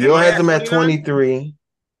 Dio has him at 23.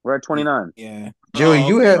 We're at 29. Yeah. Joey,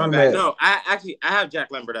 you have him at... No, I have Jack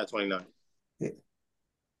Lambert at 29. Yeah.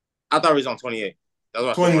 I thought he was on 28. That's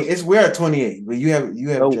what 20. We're at 28, but you have.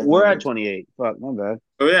 We're at 28. Fuck, my bad.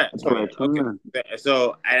 Oh yeah, 28. Okay.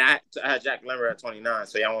 So I had Jack Lambert at 29.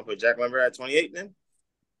 So y'all want to put Jack Lambert at 28 then?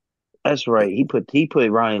 That's right. He put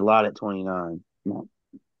Ronnie Lott at 29. No.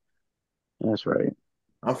 That's right.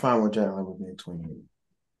 I'm fine with Jack Lambert being 28.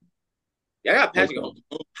 Yeah, I got Patrick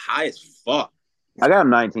high as fuck. I got him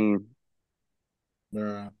 19.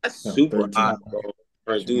 That's super high, bro.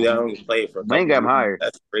 For a dude that only played for a couple got him higher.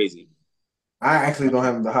 That's crazy. I actually don't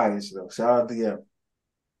have him the highest though. Shout out to you.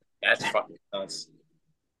 That's fucking nuts.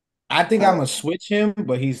 I think I'm gonna switch him,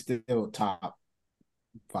 but he's still top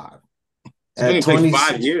 5. At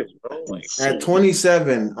 25 years, bro. At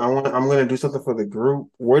 27, I'm gonna do something for the group.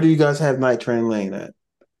 Where do you guys have Night Train Lane at?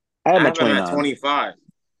 I have him at 25.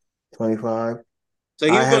 25. So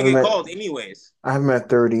he was gonna get called anyways. I have him at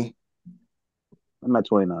 30. I'm at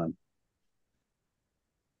 29.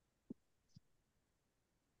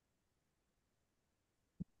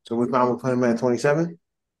 So we found we're putting him at 27?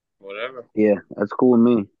 Whatever. Yeah, that's cool with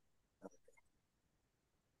me.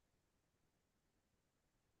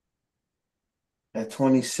 At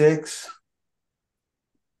 26,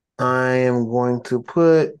 I am going to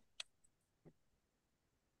put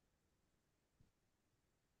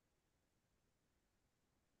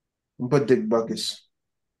Dick Butkus.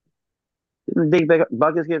 Didn't Dick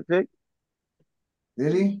Butkus get picked?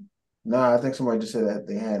 Did he? No, I think somebody just said that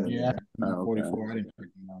they had him. Yeah, 44. I didn't pick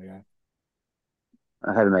him out yet.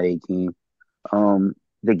 I had him at 18.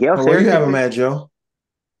 The Gale Sayers. Where you have him at, Joe?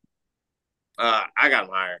 I got him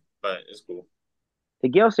higher, but it's cool.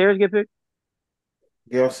 Did Gale Sayers get picked?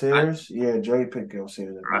 Gale Sayers? Yeah, Joey picked Gale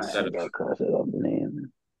Sayers. I said it up the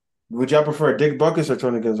name. Would y'all prefer Dick Butkus or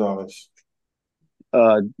Tony Gonzalez?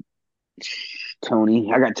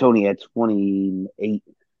 Tony. I got Tony at 28.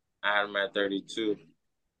 I had him at 32.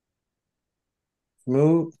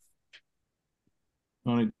 Smooth.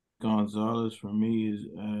 Tony Gonzalez for me is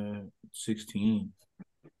 16.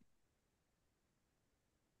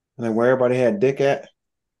 And then where everybody had Dick at?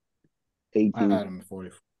 18. I had him at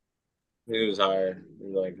 44. He was higher. He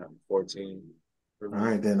was like 14. All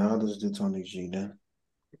right, then I'll just do Tony G then.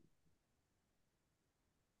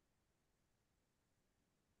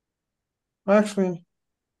 Actually,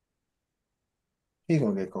 he's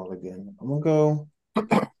gonna get called again. I'm gonna go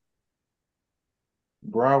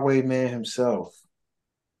Broadway man himself,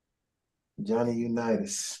 Johnny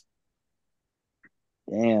Unitas.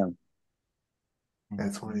 Damn.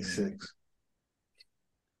 At 26.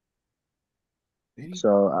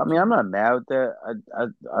 So I mean, I'm not mad with that.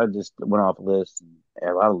 I just went off a list. And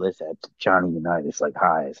a lot of lists had Johnny Unitas like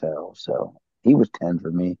high as hell. So he was 10 for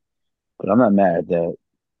me, but I'm not mad at that.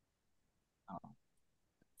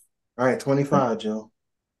 All right, 25, Joe.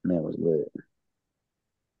 That was lit.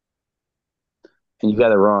 And you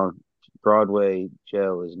got it wrong. Broadway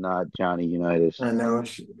Joe is not Johnny Unitas. I know.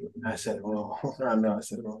 I said it wrong. I know I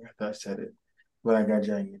said it wrong. I thought I said it. But I got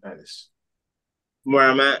Johnny Unitas. Where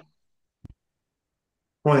I'm at?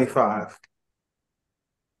 25.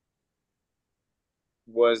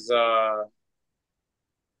 Was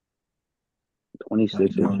 26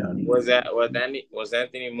 is Johnny. Was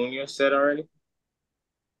Anthony Munoz said already?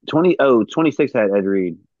 26 had Ed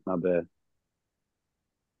Reed. My bad.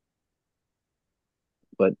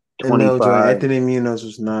 But 25. No, Joe, Anthony Munoz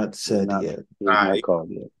was not said yet. He's not called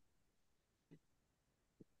yet.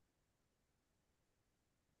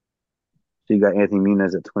 So you got Anthony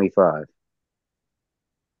Munoz at 25.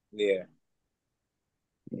 Yeah.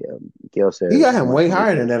 Yeah. Gale said you got him way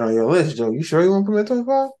higher than that on your list, Joe. You sure you want to put him at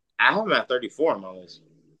 25? I have him at 34 on my list.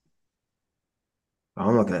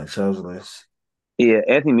 I'm looking at Joe's list. Yeah,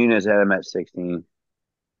 Anthony Munoz had him at 16.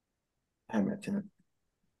 I have him at 10.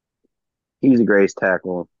 He's the greatest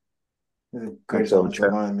tackle. He's the greatest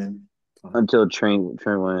offensive lineman. Until Trent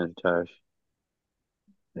Williams retires.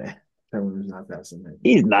 Yeah, Trent Williams not fascinating.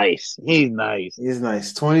 He's nice. He's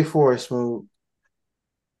nice. 24, Smooth.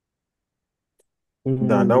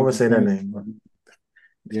 No, don't ever say that name.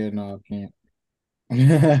 Yeah, no, I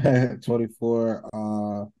can't.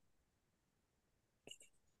 24.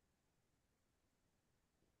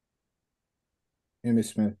 Emmitt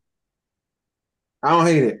Smith. I don't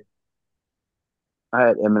hate it. I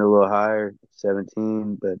had Emmett a little higher,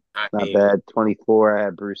 17, but I not hate it. bad. 24, I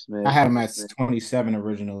had Bruce Smith. I had him at 27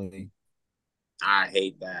 originally. I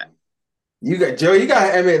hate that. You got Joe. You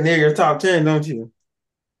got Emmett near your top 10, don't you?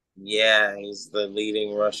 Yeah, he's the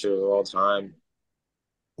leading rusher of all time.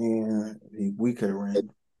 Yeah, we could have ran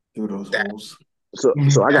through those That holes. So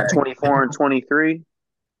I got 24 and 23.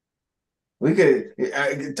 We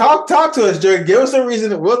could talk to us, Joe. Give us a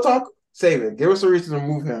reason. We'll talk. Save it. Give us a reason to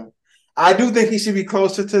move him. I do think he should be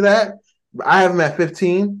closer to that. I have him at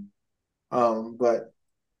 15. But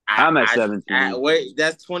I'm at 17. wait,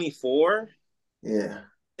 that's 24. yeah.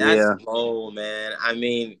 That's Yeah. low, man. I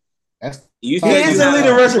mean, That's you He said is you a have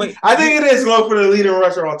leading rusher. wait, I think it is low for the leading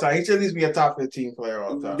rusher all time. He should at least be a top 15 player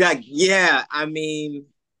all time. yeah. I mean,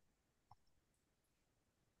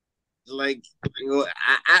 like,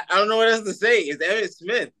 I don't know what else to say. It's Emmitt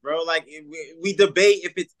Smith, bro. Like, we debate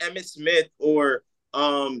if it's Emmitt Smith or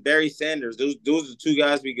Barry Sanders. Those are two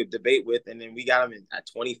guys we could debate with, and then we got him at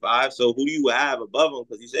 25. So who do you have above him?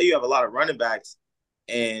 Because you say you have a lot of running backs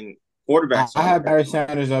and quarterbacks. I have Barry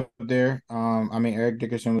Sanders up there. I mean, Eric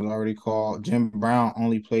Dickerson was already called. Jim Brown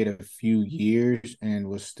only played a few years and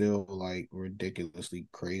was still like ridiculously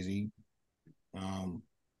crazy.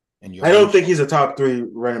 I don't think he's a top 3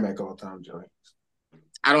 running back all time, Joey.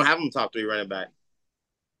 I don't have him top 3 running back.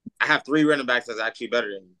 I have 3 running backs that's actually better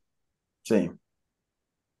than him. Same.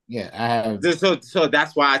 Yeah, I have. So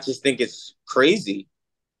that's why I just think it's crazy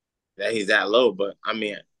that he's that low. But I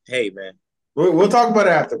mean, hey, man. We'll talk about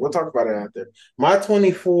it after. My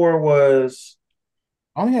 24 was.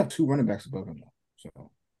 I only have 2 running backs above him though.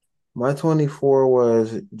 So my 24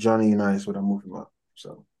 was Johnny Unitas, but I moved him up.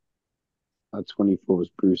 So My 24 was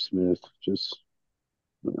Bruce Smith.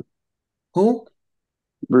 who?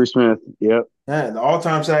 Bruce Smith. Yep. Yeah, the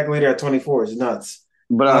all-time sack leader at 24 is nuts.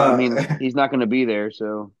 But I mean, he's not going to be there,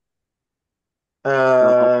 so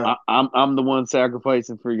I'm I'm the one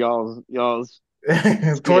sacrificing for y'all's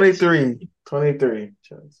 23.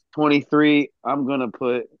 23. I'm gonna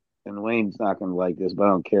put, and Wayne's not gonna like this, but I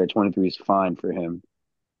don't care. 23 is fine for him.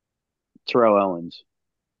 Terrell Owens.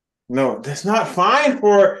 No, that's not fine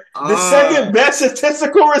for the second best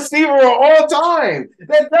statistical receiver of all time.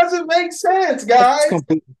 That doesn't make sense, guys.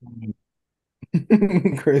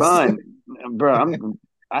 Chris. Fine, bro.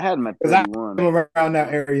 I had him at 31. I'm around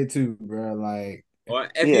that area too, bro. Like, well,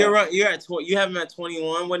 if you're at you have him at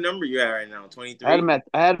 21. What number you at right now? 23. I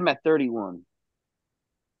had him at 31.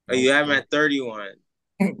 Oh, you have him at 31.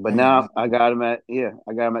 But now I got him at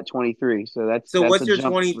 23. So that's what's your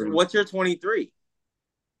jump 20? for me. What's your 23?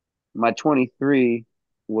 My 23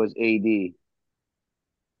 was AD.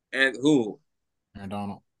 And who? Aaron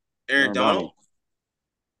Donald. Aaron Donald.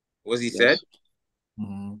 Was he said?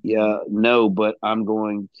 Mm-hmm. Yeah, no, but I'm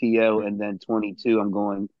going TO, and then 22, I'm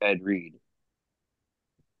going Ed Reed.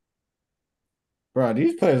 Bro,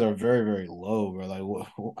 these players are very, very low, bro. Like, I want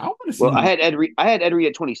to see. Well, I had Ed Reed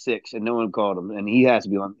at 26, and no one called him, and he has to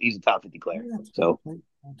be on. He's a top 50 player. So,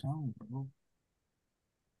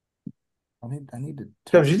 I need to.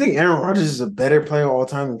 Do you think Aaron Rodgers is a better player all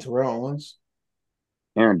time than Terrell Owens?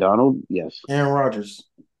 Aaron Donald, yes. Aaron Rodgers.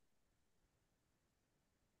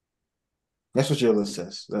 That's what your list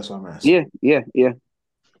says. That's what I'm asking. Yeah.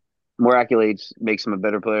 More accolades makes him a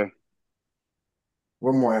better player.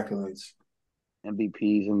 What more accolades?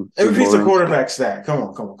 MVPs and MVP's a quarterback stat. Come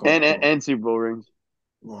on. And Super Bowl rings.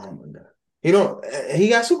 Oh my god. He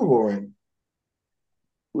got Super Bowl ring.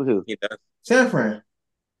 With who? He does. San Fran.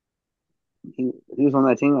 He was on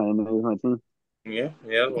that team. I didn't know he was on that team. Yeah.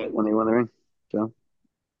 When they won the ring. So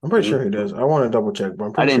I'm pretty sure he does. I want to double check, but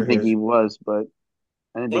I'm pretty I didn't sure think he was, but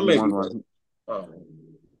I didn't think he won one. Oh.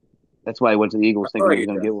 That's why he went to the Eagles thinking he was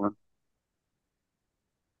going to does. get one.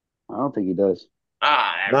 I don't think he does.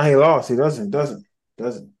 Now he lost. He doesn't.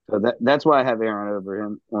 So that's why I have Aaron over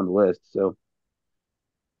him on the list. So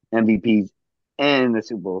MVPs and the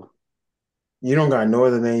Super Bowl. You don't got no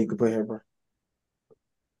other name you could put here, bro.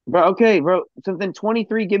 Bro, okay, bro. So then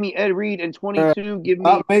 23, give me Ed Reed, and 22, give me.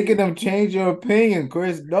 Stop making them change your opinion,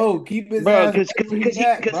 Chris. No, keep his bro, ass because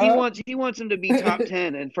he wants him to be top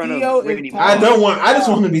 10 in front of Randy Moss. I just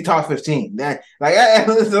want him to be top 15. As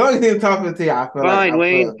long as he's top 15, I feel fine, like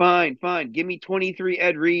Wayne, fine. Give me 23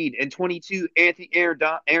 Ed Reed and 22 Aaron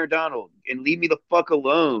Donald, and leave me the fuck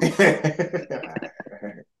alone.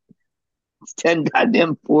 It's 10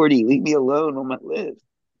 goddamn 40. Leave me alone on my list.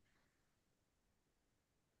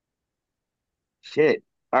 Shit.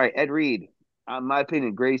 All right, Ed Reed. In my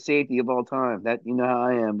opinion, greatest safety of all time. That you know how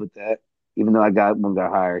I am with that. Even though I got one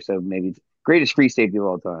got higher, so maybe it's greatest free safety of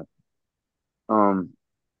all time.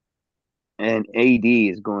 And AD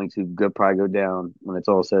is going to probably go down when it's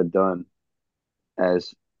all said and done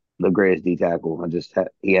as the greatest D tackle.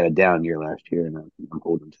 He had a down year last year, and I'm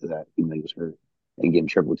holding to that, even though he was hurt and getting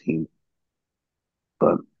triple teamed.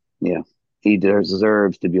 But yeah, he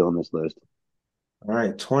deserves to be on this list. All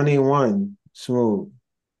right, 21. Smooth.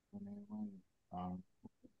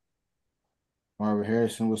 Marvin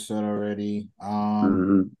Harrison was said already.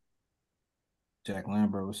 Mm-hmm. Jack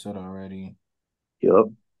Lambert was said already. Yep.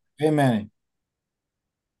 Hey Manning.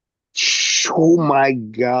 Oh my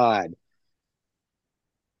God.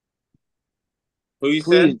 Who you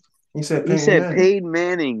Please. said? He said He Peyton said Manning. Peyton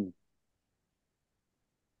Manning.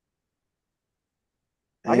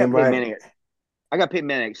 I got Peyton Manning. I got Peyton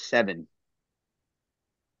Manning at 7.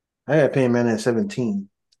 I got Peyton Manning at 17.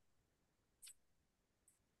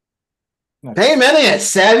 Peyton Manning at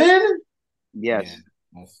 7? Yes.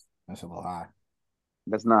 Yeah, that's a little high.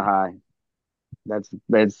 That's not high. That's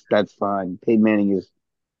fine. Peyton Manning is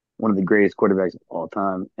one of the greatest quarterbacks of all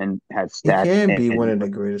time and has He stats can be one of the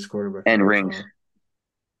greatest quarterbacks and of all rings. time.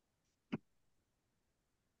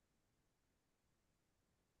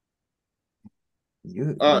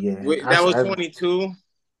 That was 22.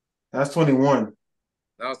 That's 21.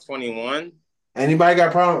 That was 21. Anybody got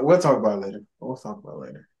a problem? We'll talk about it later.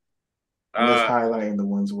 I'm just Uh, highlighting the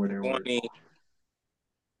ones where they're 20.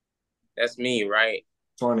 That's me, right?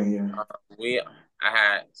 20, yeah. I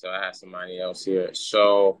had somebody else here.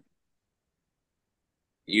 So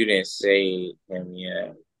you didn't say him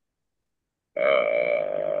yet.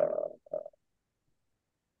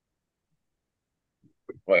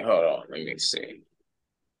 Wait, hold on. Let me see.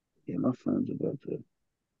 Yeah, my phone's about to.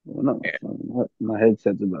 Well, not my phone. My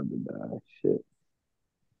headset's about to die. Shit.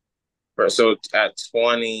 So at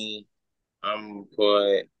 20, I'm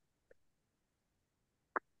put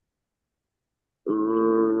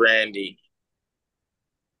Randy.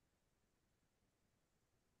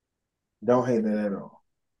 Don't hate that at all.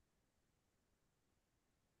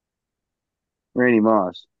 Randy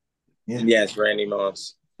Moss. Yeah. Yes, Randy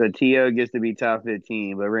Moss. So T.O. gets to be top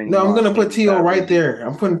 15, but Randy No, Moss I'm going to put can't be T.O. top right 15. there.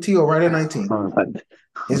 I'm putting T.O. right at 19.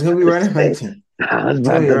 He's going to be right at 19. I was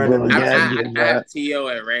about to put I have T.O.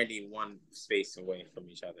 and Randy one space away from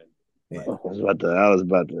each other. Yeah. I was about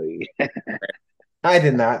to. I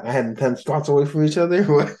did not. I had 10 spots away from each other.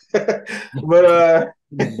 But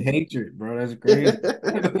hatred, bro. That's crazy.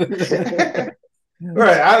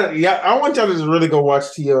 Right. I want y'all to just really go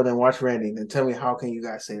watch T.O. and then watch Randy and tell me how can you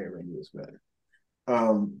guys say that Randy was better.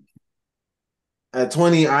 At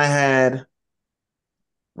 20, I had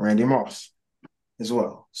Randy Moss as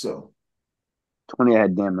well. So 20, I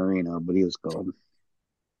had Dan Marino, but he was gone.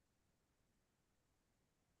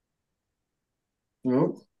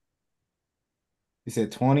 You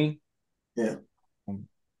said 20? Yeah.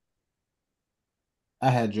 I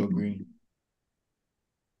had Joe Green.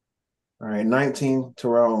 All right, 19,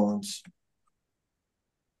 Terrell Owens.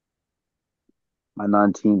 My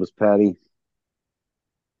 19 was Patty.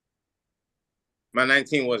 My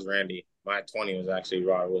 19 was Randy. My 20 was actually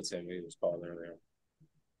Rod Woodson. He was called earlier.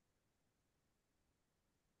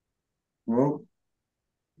 Well,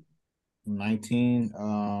 19,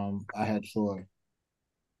 I had Troy.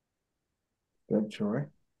 Good, Troy.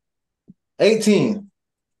 18.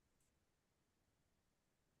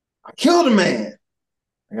 I killed a man.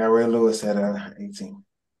 I got Ray Lewis at 18.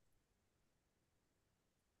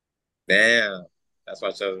 Damn. That's why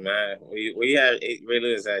I chose mad. We had Ray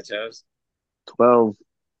Lewis at chose. 12.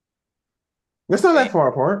 It's not that far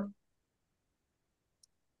apart.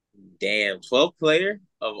 Damn. 12th player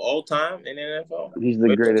of all time in the NFL? He's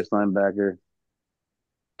the greatest linebacker.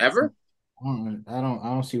 Ever? I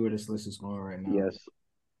don't see where this list is going right now. Yes.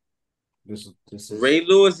 This is Ray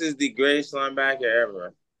Lewis is the greatest linebacker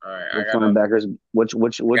ever. All right. Which linebackers? Which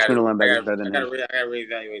middle linebackers better than him? I gotta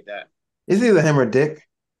reevaluate that. It's either him or Dick.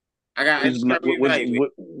 I just gotta reevaluate.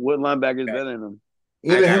 What linebacker is better than him?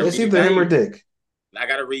 It's either him or Dick. I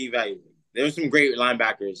gotta reevaluate. There's some great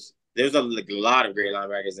linebackers. There's a lot of great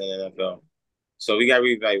linebackers in the NFL. So we gotta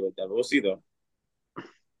reevaluate that. But we'll see though.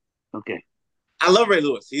 Okay. I love Ray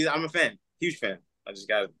Lewis. I'm a fan. Huge fan.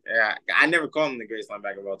 I never called him the greatest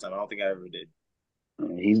linebacker of all time. I don't think I ever did.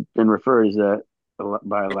 He's been referred as that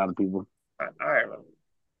by a lot of people. All right, bro.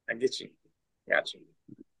 I get you. Got you.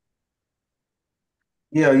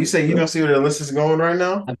 Yeah, you say you don't see where the list is going right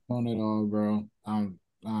now? I don't at all, bro.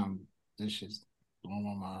 This shit's blowing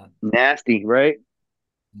my mind. Nasty, right?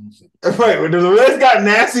 Wait, the list got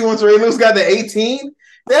nasty once Ray Lewis got to 18?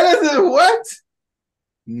 That isn't what?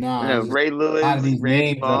 No, Ray Lewis,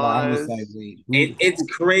 Randy Moss. I'm just like, wait. It's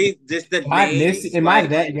crazy. Just the am I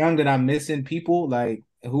that young that I'm missing people? Like,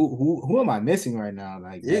 Who am I missing right now?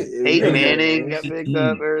 Like Yeah, that Peyton yeah. Manning got picked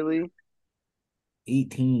up early.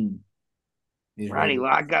 18 is Ronnie really,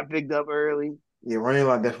 Lott got picked up early. Yeah, Ronnie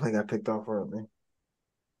Lott definitely got picked off early.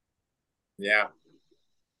 Yeah.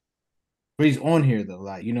 but he's on here though.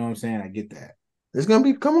 Like, you know what I'm saying? I get that. It's gonna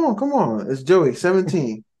be. Come on. It's Joey,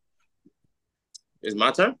 17. It's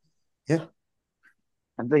my turn. Yeah,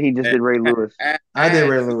 I think he just did Ray Lewis. I did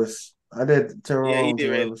Ray Lewis. I did Terrell Yeah, he Owens. did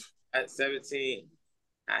Ray Ray Lewis. at 17.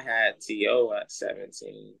 I had T.O. at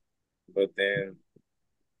 17, but then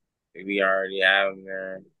we already have him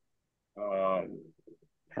there.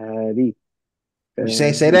 Patty. You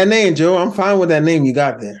say that name, Joe. I'm fine with that name you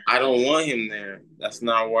got there. I don't want him there. That's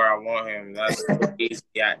not where I want him. That's crazy.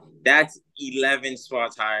 Yeah, that's 11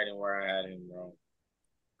 spots higher than where I had him, bro.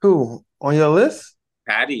 Who on your list?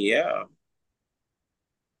 Patty, yeah.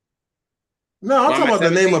 No, I'm Well, talking I'm at about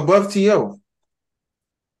the name 17. above T.O.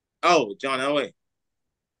 Oh, John Elway.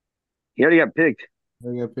 He already got picked.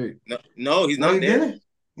 They got picked. No, he's No, not he there. didn't.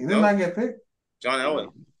 He did No. not get picked. John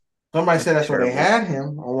Elway. Somebody said that's where they Terrible. had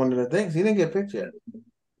him on one of the things. He didn't get picked yet.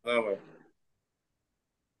 Elway.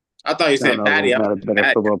 I thought you John said Patty. Elway's not a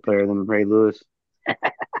better football player than Ray Lewis.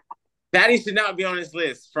 Patty should not be on this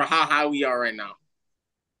list for how high we are right now.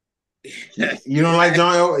 You don't like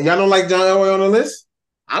John Elway? Y'all don't like John Elway on the list?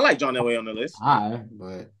 I like John Elway on the list. High,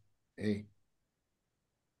 but hey,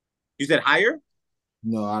 You said higher?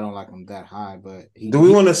 no, I don't like him that high. But Do we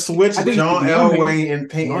want to switch I think John he's younger. Elway and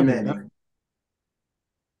Peyton Younger, Manning?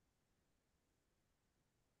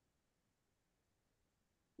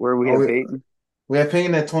 Where we Oh, have we- Peyton? We have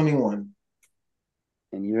Peyton at 21.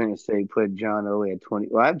 And you're going to say put John Elway at 20.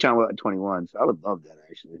 Well, I have John Elway at 21, so I would love that,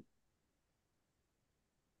 actually.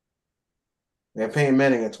 We have Peyton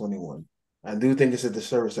Manning at 21. I do think it's a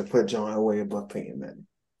disservice to put John Elway above Peyton Manning.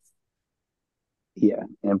 Yeah,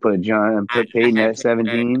 and put Peyton I had at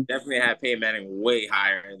 17. Definitely had Peyton Manning way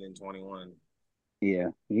higher than 21. Yeah,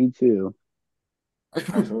 me too.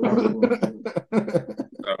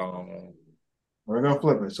 We're gonna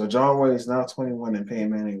flip it. So John Elway is now 21 and Peyton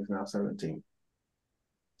Manning is now 17.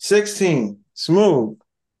 16. Smooth.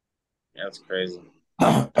 That's crazy.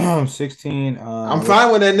 16. I'm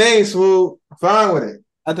fine with that name, Smooth. Fine with it.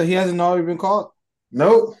 I thought he hasn't already been called.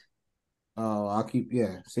 Nope. Oh, I'll keep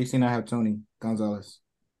 16. I have Tony Gonzalez.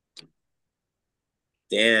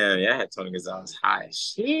 Damn, yeah, I had Tony Gonzalez high.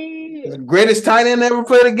 Shit. The greatest tight end ever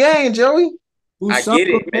played a game, Joey. I get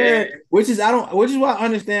it, man. Which is why I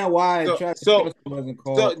understand why Travis So Kelce wasn't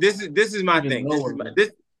called. So this is my even thing. lower,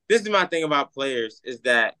 This is my thing about players is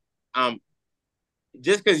that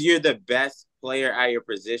just because you're the best player at your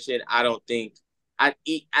position, I don't think I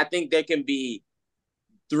think there can be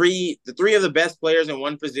the three of the best players in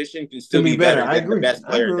one position can still be better I than agree. the best I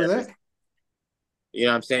player agree in with that that. position. You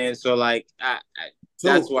know what I'm saying? So like So,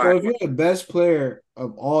 that's why. So if you're the best player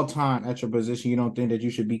of all time at your position, you don't think that you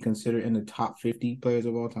should be considered in the top 50 players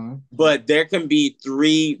of all time? But there can be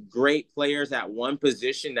three great players at one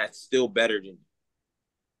position that's still better than you.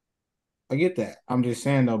 I get that. I'm just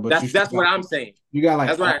saying though, but That's what I'm saying. You got like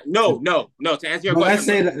That's what no. To answer your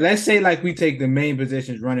question. Let's say like we take the main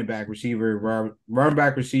positions: running back, receiver, run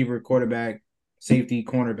back, receiver, quarterback, safety,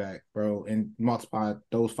 cornerback, bro, and multiply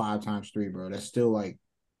those 5 times 3, bro. That's still like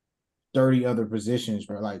 30 other positions,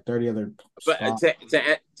 bro. Like 30 other. But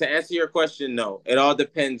to answer your question, no. It all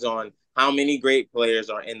depends on how many great players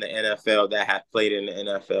are in the NFL that have played in the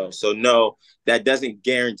NFL. So no, that doesn't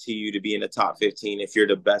guarantee you to be in the top 15 if you're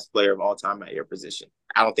the best player of all time at your position.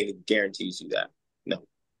 I don't think it guarantees you that. No.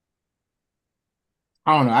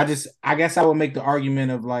 I don't know. I guess I would make the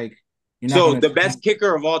argument of like. So the best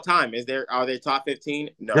kicker of all time are they top 15?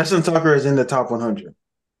 No. Justin Tucker is in the top 100.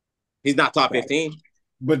 He's not top 15.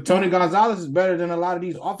 But Tony Gonzalez is better than a lot of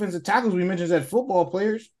these offensive tackles we mentioned as football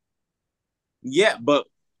players. Yeah, but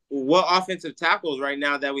what offensive tackles right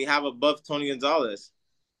now that we have above Tony Gonzalez?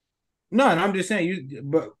 No, and I'm just saying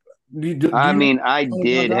I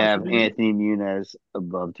did have Anthony Muniz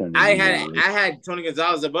above Tony Gonzalez. I had Tony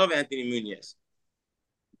Gonzalez above Anthony Muniz.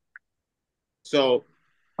 So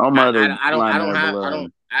and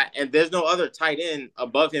there's no other tight end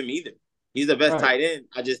above him either. He's the best tight end.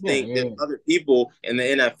 I just think there's other people in the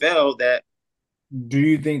NFL that. Do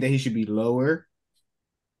you think that he should be lower?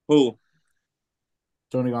 Who?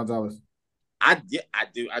 Tony Gonzalez. I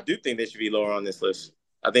do think they should be lower on this list.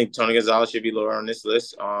 I think Tony Gonzalez should be lower on this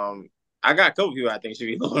list. I got a couple people I think should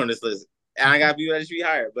be lower on this list, and I got people that should be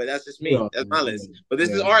higher. But that's just me. That's my list. But this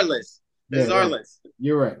is our list. This is our list.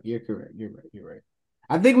 You're right. You're correct. You're right.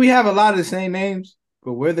 I think we have a lot of the same names,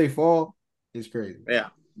 but where they fall is crazy. Yeah.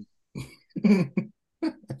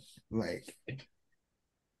 Like,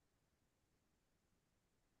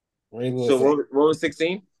 Ray Lewis. So what was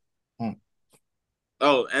 16? Hmm.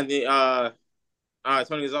 Oh, and the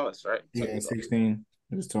Tony Gonzalez, right? Yeah, Tony Gonzalez. 16.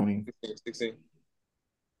 It was Tony. 16.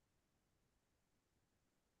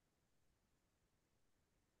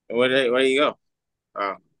 Where do you go?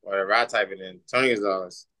 Oh, whatever. I type it in. Tony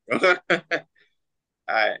Gonzalez. All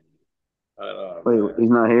right. Wait, Man. he's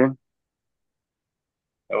not here?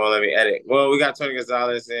 Well, let me edit. Well, we got Tony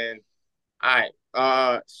Gonzalez in. All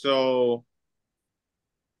right. So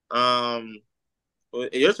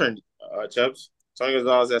your turn, Chubbs. Tony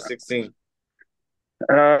Gonzalez at 16.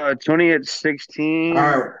 20 at 16. All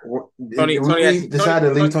right. We decided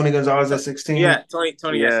to leave Tony Gonzalez at 16. Yeah, Tony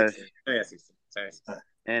at Yes. 16. Tony at 16. Tony at 16.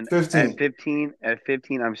 And 15. at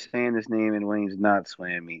 15, I'm saying this name and Wayne's not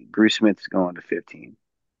swaying me. Bruce Smith's going to 15.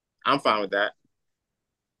 I'm fine with that.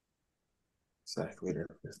 Exactly.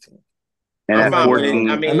 15. And I'm at fine with it. 14,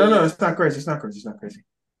 I mean, No, it's not crazy. It's not crazy. It's not crazy.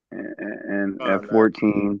 and Oh, at no.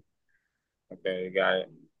 14, Okay, you got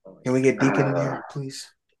it. Can we get Deacon in here, please?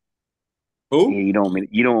 Who? you don't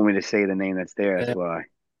want me to say the name that's there. That's why.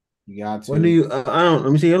 You got to. What do you? I don't.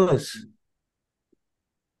 Let me see your list.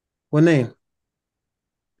 What name?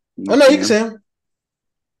 Oh no, you can say him.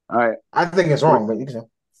 All right. I think it's wrong, but you can say him.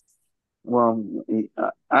 Well,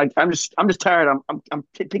 I'm just tired. I'm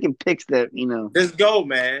picking picks that Just go,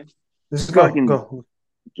 man. Let's go. Fucking- Go.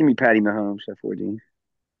 Give me Patty Mahomes at 14.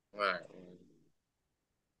 All right.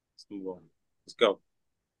 Let's move on. Let's go.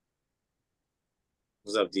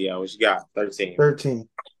 What's up, Dion? What you got? 13. 13.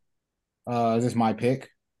 Is this my pick?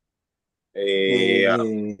 Yeah.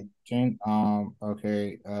 Jane?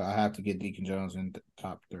 Okay. I have to get Deacon Jones in the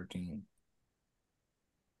top 13.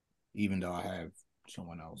 Even though I have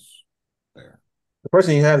someone else there. The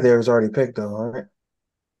person you have there is already picked, though. All right.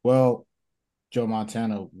 Well, Joe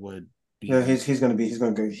Montana would be. Yeah, he's getting in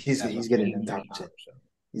the top 10.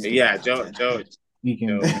 He's getting Yeah, in the top Joe. 10. He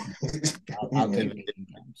can. I'll take Yeah. Deacon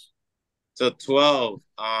Jones. So 12.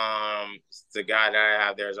 The guy that I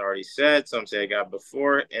have there is already said. Some say I got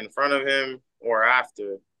before, in front of him, or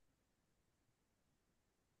after.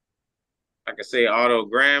 I could say Otto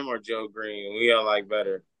Graham or Joe Green. We all like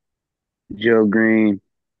better. Joe Green.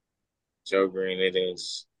 Joe Green, it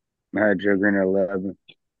is. I had Joe Green at 11.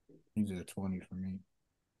 He's at 20 for me.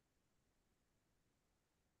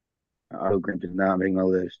 Otto Green did not make my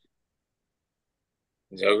list.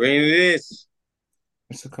 Joe Green, it is.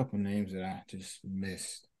 There's a couple names that I just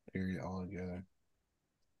missed. Period. Altogether.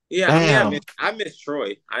 Yeah, I Damn. I miss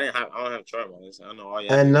Troy. I don't have Troy on my list. I don't know all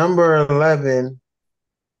y'all. And number 11,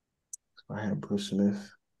 I had Bruce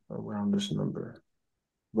Smith around this number.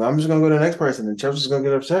 But I'm just gonna go to the next person, and Chelsea's gonna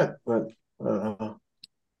get upset. But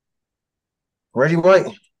Reggie White.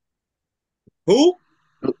 Who?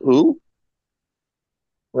 Who?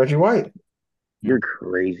 Reggie White. You're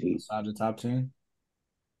crazy. Inside the top 10?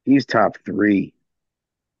 He's top 3.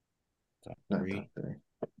 Top Not 3. top three.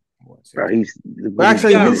 What's Bro, it? he's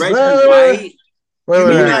Actually, Yeah, this- Reggie wait, White. Wait, You wait,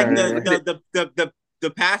 mean wait, like wait. the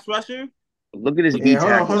pass rusher? look at his Yeah, D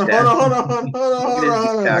hold on, tackle hold on, stats. hold on, hold on, Look at his hold D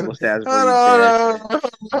on. tackle stats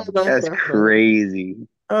Hold for on, That's crazy.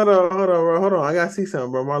 Hold on, bro. Hold on. I gotta see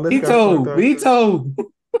something, bro. My list got fucked up. Veto.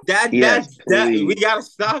 Yes, That please. we gotta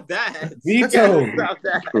stop that. Veto. We gotta stop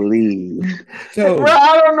that. Please. Bro,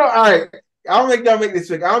 I don't know. All right, I'll make y'all make this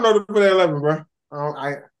pick. I don't know to put at 11, bro. Throw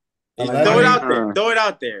it out there. Throw it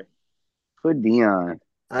out there. Put Dion.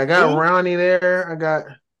 I got Who? Ronnie there. I got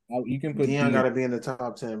You can put Dion. Got to be in the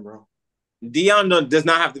top 10, bro. Dion does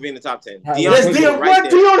not have to be in the top 10. How- Dion Yes, can Dion. go What? right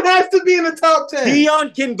there. Dion has to be in the top 10.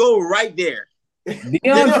 Dion can go right there.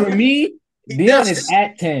 Dion for me. Dion is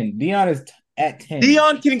at 10. Dion is at 10.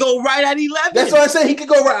 Dion can go right at 11. That's what I said. He could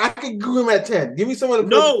go right. I could Google him at 10. Give me someone to put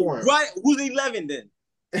No, before him. right. Who's 11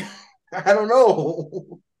 then? I don't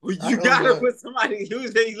know. You don't gotta know. put somebody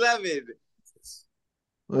who's 11.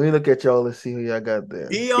 Let me look at y'all. Let's see who y'all got there.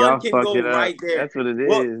 Dion Y'all can fucked go it up. right there. That's what it is,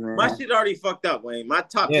 Well, man. my shit already fucked up, Wayne. My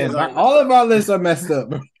top 10 Yeah, is already all messed of our lists are messed up.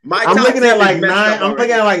 My I'm top looking 10 at is like messed 9. up I'm already.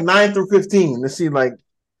 looking at like 9 through 15 to see like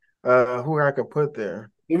who I could put there.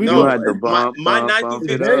 Here we No, go. had to bump, my bump, 9 bump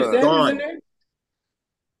through it 15 Barry is up. Sanders gone. in there?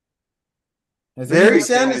 Has Barry anybody-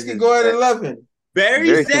 Sanders could go at 11. Barry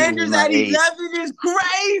Barry Sanders Sanders is my at 8. 11 is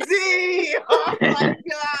crazy. Oh my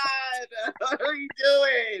god. What are you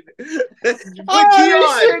doing? Put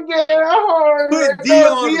Dion. Put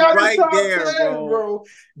Dion right there, bro.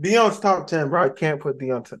 Dion's top 10, bro. I can't put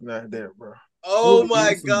Dion there, bro. Oh Who my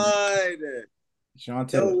is he? god. Sean No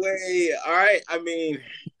Taylor. way. All right. I mean,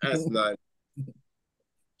 that's not.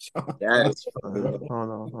 That's Hold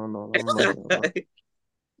on. I'm looking.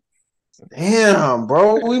 Damn,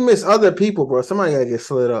 bro. We miss other people, bro. Somebody gotta get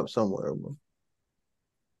slid up somewhere, bro.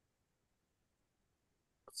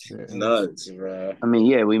 Shit. Nuts, bro. I mean,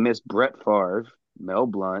 yeah, we missed Brett Favre, Mel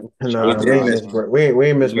Blunt, No, We we did ain't miss miss Brett. We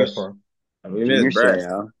ain't miss Junior, Brett Favre. we Junior missed Brett.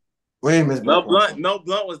 Seau. We ain't miss Brett Favre. Mel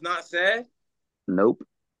Blunt was not sad. Nope.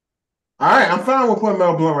 All right, I'm fine with putting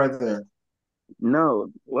Mel Blunt right there.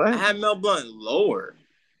 No. What? I had Mel Blunt lower.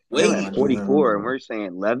 Wait, Wait, 44, and we're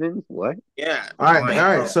saying Levin? What? yeah. All right, Like,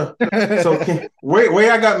 all right. So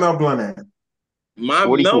where I got Mel Blunt at? my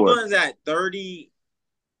 44. Mel Blunt's at 30,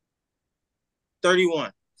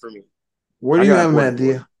 31 for me. Where do I you got have him at,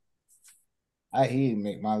 44. Dia? He didn't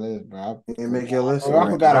make my list, bro. You make your list. Oh, All I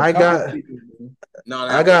right. forgot. I got No,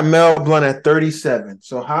 I got Mel Blunt at 37.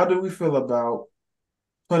 So how do we feel about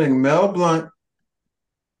putting Mel Blunt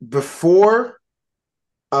before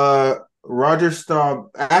Roger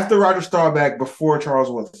Staubach, after Roger Staubach, before Charles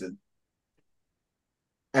Woodson?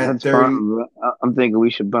 At That's 30. fine. I'm thinking we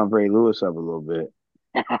should bump Ray Lewis up a little bit.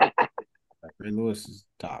 Ray Lewis is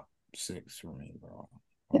top 6 for me, bro.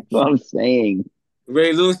 That's what I'm saying.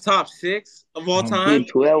 Ray Lewis top 6 of all time. Big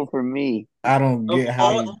 12 for me. I don't get Of how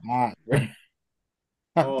all- he's not, bro.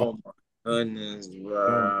 Oh my goodness, I bro.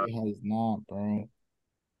 don't get how he's not, bro.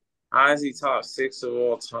 How is he top 6 of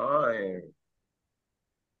all time?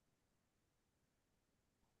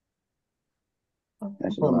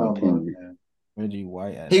 That's Put just my Mel Blunt, opinion. man. Reggie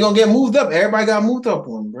White. He gonna get moved up. Everybody got moved up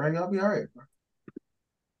on him, bro. Y'all be all right, bro.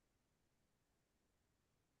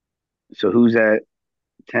 So who's at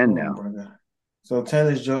 10 Hold on, now? brother. So 10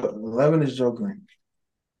 is Joe, 11 is Joe Green.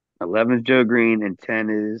 11 is Joe Green, and 10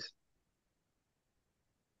 is.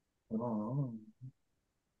 Hold on.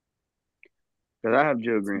 Because I have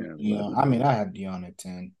Joe Green at 11. Yeah, I mean, I have Deion at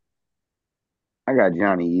 10. I got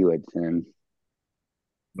Johnny U at 10.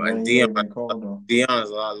 But Man, you Dion, ain't been called, though. Dion is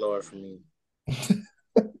a lot lower for me.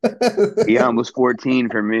 Deion was 14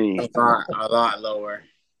 for me. A lot lower.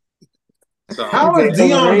 So How is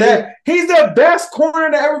Dion that? He's the best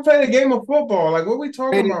corner to ever play the game of football. Like, what are we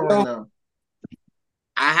talking about right now?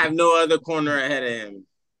 I have no other corner ahead of him.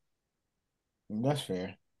 That's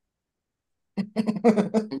fair.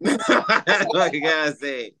 That's what you gotta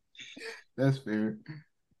say. That's fair.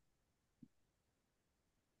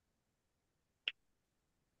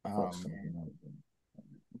 Man.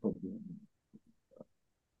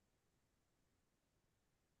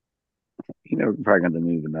 You know, we're probably going to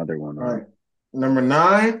move another one. All right. Number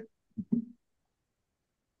 9.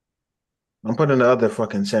 I'm putting the other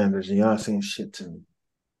fucking Sanders. Y'all seen shit to me.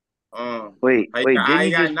 Wait, I didn't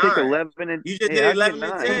you got just pick 9. 11 and You just hey, did how'd 11 you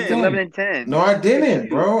get and 9? 10. You did 11 and 10. No, I didn't,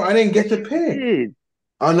 bro. I didn't get to pick. Did.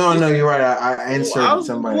 Oh, no, you're right. I inserted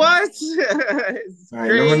somebody. What? All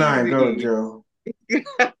right, number 9. Go, Joe.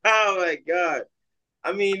 Oh, my God.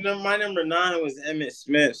 I mean, my number 9 was Emmitt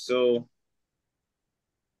Smith, so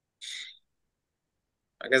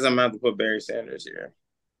I guess I'm going to have to put Barry Sanders here.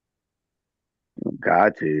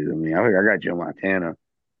 Got to. I mean, I got Joe Montana.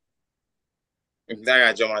 I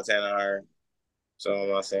got Joe Montana higher, so I'm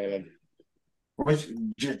not saying him. Which,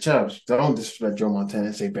 Chubbs, don't disrespect Joe Montana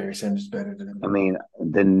and say Barry Sanders is better than him. I mean,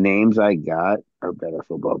 the names I got are better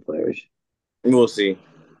football players. We'll see.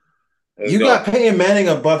 You got Peyton Manning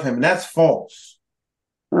above him, and that's false.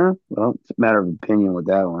 Well, it's a matter of opinion with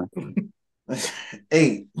that one.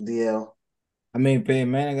 8, DL. I mean,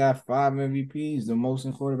 Peyton Manning got 5 MVPs, the most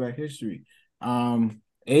in quarterback history.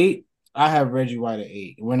 8, I have Reggie White at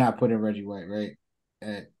 8. We're not putting Reggie White, right?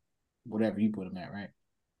 At whatever you put him at, right?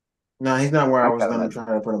 No, he's not where I I was got going him to try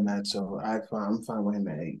to put him at, so I'm fine with him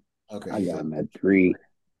at 8. Okay. I got him at 3.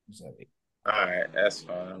 He's at 8. All right, that's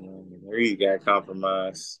fine. We got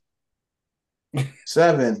compromise.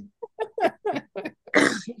 7.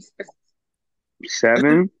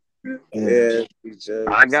 7. Yeah.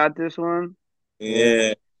 I got this one.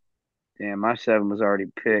 Yeah. Damn, my 7 was already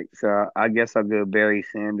picked, so I guess I'll go Barry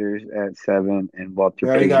Sanders at 7 and Walter He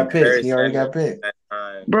already Payton. got picked. He already got picked.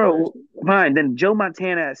 Bro, fine. Then Joe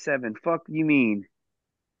Montana at 7. Fuck you mean?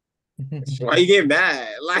 Why you get mad?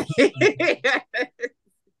 Like,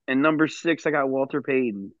 And number 6, I got Walter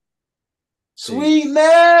Payton.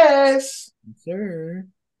 Sweetness. Sir.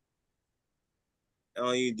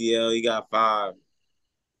 on you, DL, you got 5.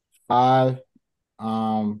 5.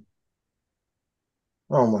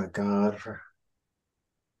 Oh my God.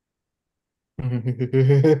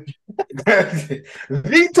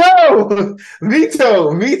 Veto.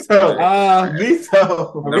 Originally,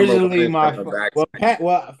 Number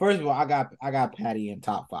well, first of all, I got Patty in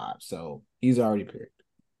top 5, so he's already picked.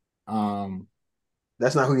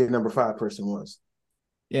 That's not who your number 5 person was.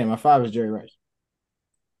 Yeah, my 5 is Jerry Rice.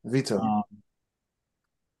 Veto.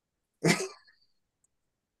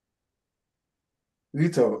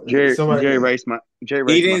 Veto. Jerry Rice.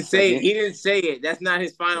 He didn't say it. That's not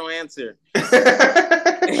his final answer.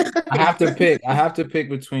 I have to pick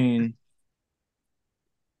between.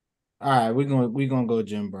 All right, we're gonna go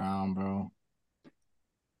Jim Brown, bro.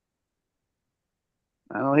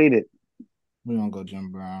 I don't hate it. We're gonna go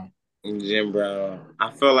Jim Brown. Jim Brown.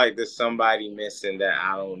 I feel like there's somebody missing that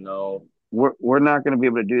I don't know. We're not going to be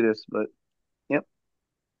able to do this, but yep,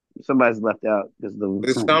 somebody's left out because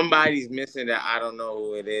There's somebody's missing that I don't know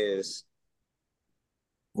who it is.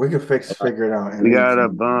 We can figure it out. We gotta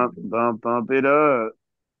bump it up.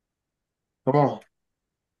 Come on.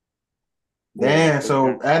 Damn,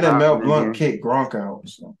 so Adam Mel Blunt kicked Gronk out.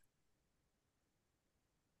 So.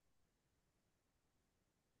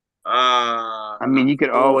 I mean, you could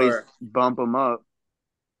always bump them up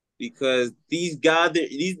because these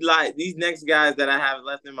next guys that I have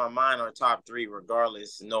left in my mind are top 3,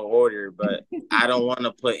 regardless, no order. But I don't want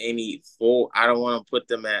to put any 4. I don't want to put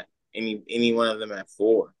them at any one of them at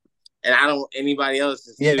 4, and I don't anybody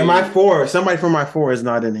else. Yeah, my 4. Somebody from my 4 is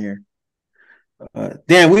not in here.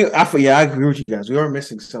 Damn, I agree with you guys. We are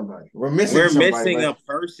missing somebody. We're missing a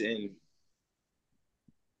person.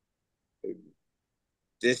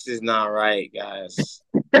 This is not right, guys.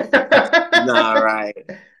 Not right.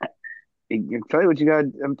 I'm telling you what you got.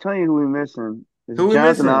 I'm telling you who we're missing. Who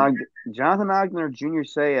Jonathan Ogden or Junior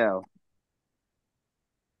Seau?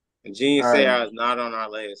 Junior Seau is not on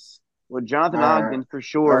our list. Well, Jonathan Ogden for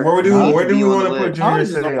sure. Where do we want to put Junior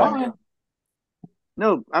Seau?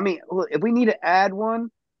 No, I mean, if we need to add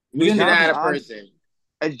one, we should add a person.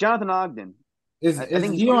 It's Jonathan Ogden. I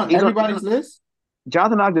think he on everybody's list?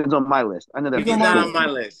 Jonathan Ogden's on my list. I know that. He's not on my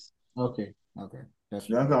list. Okay. That's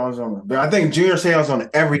but I think Junior Seau's on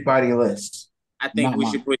everybody's list. I think we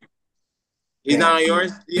should put. He's not on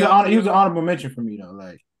yours. He was an honorable mention for me though.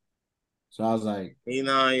 So I was like, he's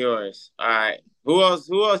not on yours. All right. Who else?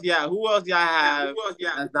 Yeah. Who else y'all have?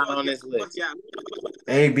 That's not on this list.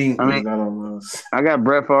 AB. Not on this. I got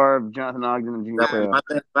Brett Favre, Jonathan Ogden, and Junior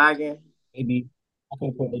Seau. AB. I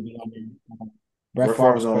could put AB on there. Brett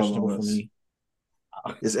Favre was questionable for me.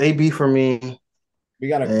 It's AB for me. We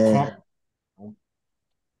got a.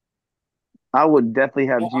 I would definitely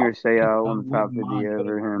have Junior Seau on the top 50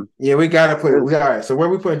 over him. Yeah, we gotta put. All right. So where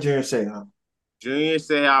we put Junior Seau? Junior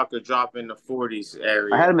Seau could drop in the 40s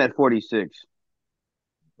area. I had him at 46.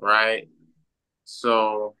 Right.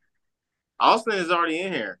 So Austin is already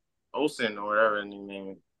in here. Olsen or whatever his name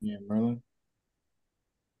is. Yeah, Merlin.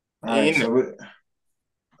 All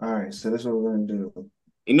right. So this is what we're gonna do.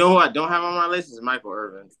 You know who I don't have on my list is Michael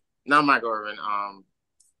Irvin. Not Michael Irvin.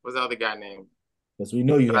 What's the other guy name? Because we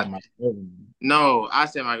know you have Michael Irvin. No, I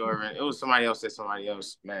said Michael Irvin. It was somebody else said somebody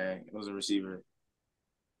else, man. It was a receiver.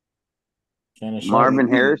 Marvin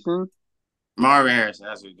Harrison? Marvin Harrison,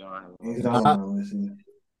 that's what he's doing. He's not on my list.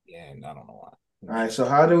 Yeah, I don't know why. All right, so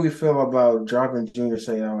how do we feel about dropping Junior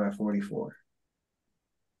Seau at 44?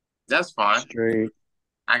 That's fine. Straight.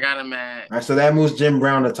 I got him at. All right, so that moves Jim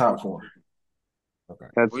Brown to top 4. Okay.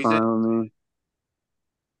 That's fine with me.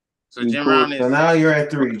 So Jim Brown is. So now you're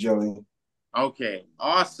at 3, Joey. Okay,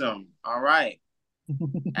 awesome. All right.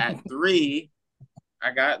 At 3,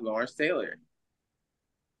 I got Lawrence Taylor.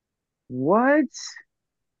 What?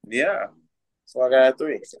 Yeah. So I got at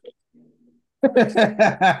 3.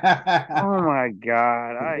 Oh my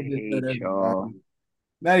God. I hate y'all.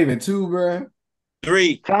 Not even 2, bro.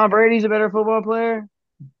 3. Tom Brady's a better football player?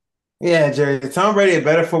 Yeah, Jerry. Is Tom Brady a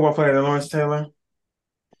better football player than Lawrence Taylor?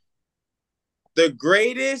 The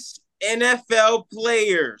greatest NFL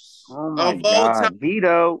players of all time.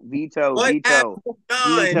 Veto.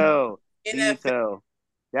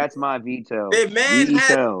 That's my veto. The man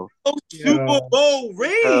has no Super Bowl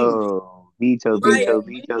rings. Veto.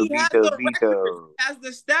 He has the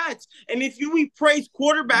stats. And if we praise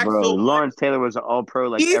quarterbacks so much, Lawrence Taylor was an all-pro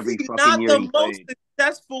like every fucking year he played. He's not the most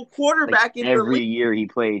successful quarterback in the league. Every year he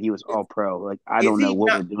played, he was all-pro. Like, I don't know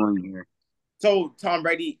what we're doing here. So Tom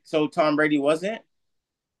Brady wasn't?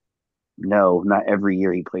 No, not every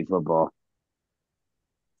year he played football.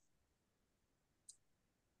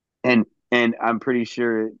 And I'm pretty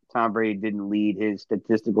sure Tom Brady didn't lead his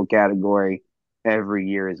statistical category every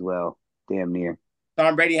year as well. Damn near.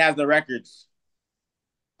 Tom Brady has the records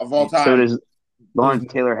of all time. So does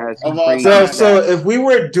Lawrence Taylor has. So if we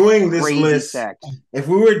were doing this list, if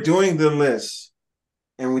we were doing the list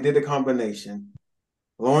and we did a combination,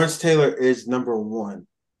 Lawrence Taylor is number 1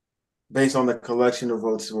 based on the collection of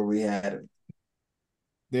votes where we had him.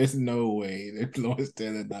 There's no way that Lawrence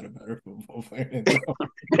Taylor's not a better football player.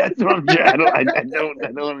 That's what I'm saying. I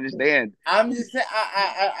don't understand. I'm just saying.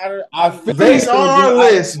 Based on our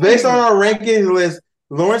list, based on our rankings list,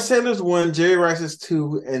 Lawrence Taylor's 1, Jerry Rice is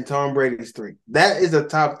 2, and Tom Brady's 3. That is the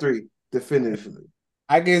top 3 definitively.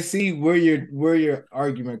 I can see where your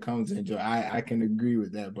argument comes in, Joe. I can agree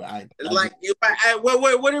with that, but Like,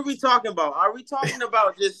 what are we talking about? Are we talking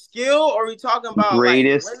about just skill, or are we talking about like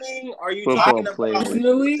Greatest winning? Are you football talking player about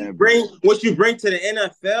personally, ever. what you bring to the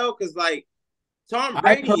NFL? Because like Tom I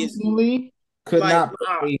Brady is personally could like not put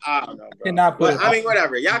I don't know, bro. cannot put But an I mean, offensive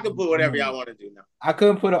whatever. Y'all can put whatever player. y'all want to do now. I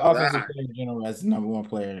couldn't put an offensive Alright. player in general as the number one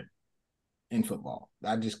player in football.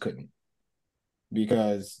 I just couldn't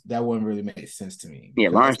because that wouldn't really make sense to me. Yeah,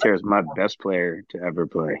 Lawrence Taylor is my best player to ever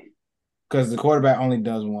play. Because the quarterback only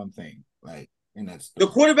does one thing, like, and that's The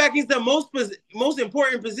quarterback is the most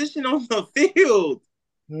important position on the field.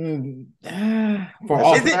 for That's a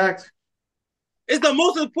offense. fact. It's the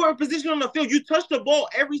most important position on the field. You touch the ball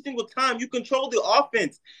every single time. You control the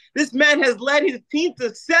offense. This man has led his team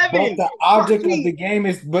to 7. But the object of the game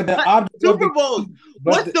is, Super Bowls.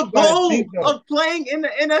 What's the goal of playing in the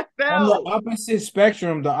NFL? On the opposite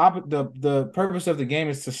spectrum, the purpose of the game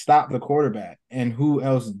is to stop the quarterback. And who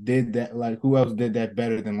else did that? Like, who else did that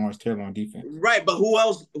better than Lawrence Taylor on defense? Right, but who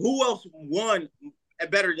else won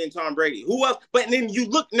better than Tom Brady? Who else? But then you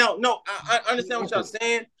look now. No, I understand what y'all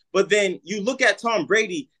saying. But then you look at Tom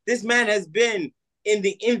Brady. This man has been in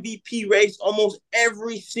the MVP race almost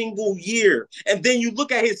every single year. And then you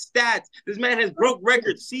look at his stats. This man has broke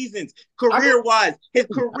record seasons, career-wise. His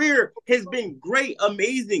career has been great,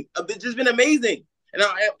 amazing. It's just been amazing. And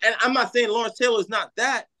I'm not saying Lawrence Taylor is not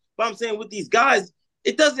that, but I'm saying with these guys,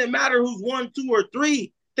 it doesn't matter who's 1, 2, or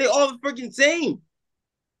 3. They all the freaking same.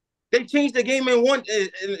 They changed the game in one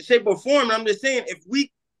in shape or form. And I'm just saying,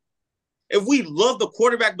 if we love the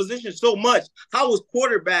quarterback position so much, how is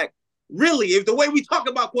quarterback really, if the way we talk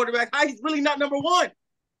about quarterback, how he's really not number 1?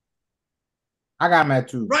 I got him at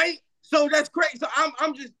 2. Right? So that's crazy. So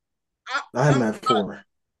I'm just I have him at 4.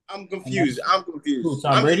 I'm confused. I'm confused. Who,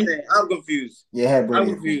 Tom Brady? I'm confused. Yeah, Brady. I'm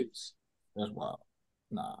confused. That's wild.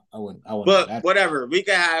 Nah, I wouldn't. But whatever. We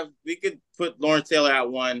could put Lawrence Taylor at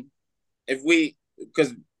 1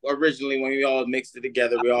 because originally when we all mixed it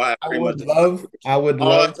together, we all have pretty much all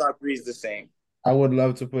top 3 is the same. I would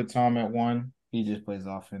love to put Tom at 1. He just plays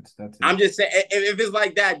offense. That's it. I'm just saying, if it's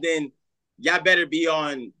like that, then y'all better be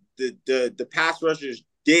on the pass rushers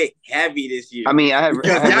dick heavy this year. I mean, I don't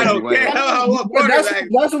care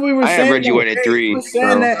that's what we were saying. I have Reggie White at 3. We were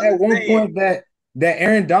saying that at one point that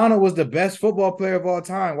Aaron Donald was the best football player of all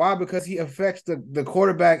time. Why? Because he affects the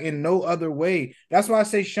quarterback in no other way. That's why I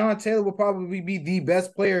say Sean Taylor will probably be the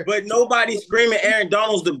best player. But nobody's screaming Aaron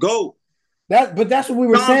Donald's the GOAT. But that's what we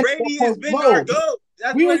were saying. Tom Brady has been our GOAT.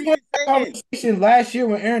 We was having a conversation last year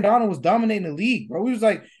when Aaron Donald was dominating the league, bro. We was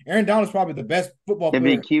like, Aaron Donald's probably the best football player.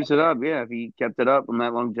 If he keeps it up, yeah. If he kept it up on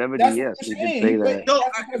that longevity, yes, we could say that. No,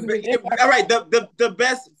 all right, the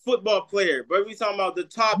best football player. But we talking about the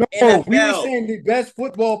top NFL. We were saying the best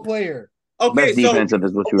football player. Okay, best defensive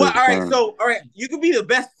is what you were saying. All right, you could be the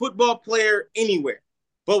best football player anywhere.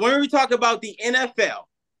 But when we talk about the NFL,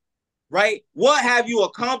 right? What have you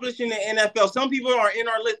accomplished in the NFL? Some people are in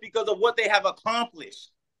our list because of what they have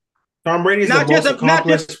accomplished. Tom Brady's the most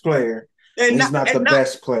accomplished player. And he's not the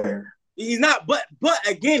best player. He's not, but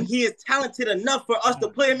again, he is talented enough for us to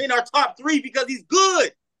play him in our top 3 because he's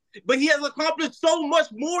good. But he has accomplished so much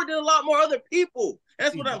more than a lot more other people.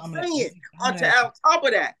 That's what I'm saying. On top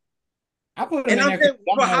of that. And I'm saying,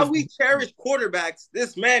 for how we cherish quarterbacks,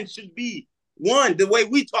 this man should be 1, the way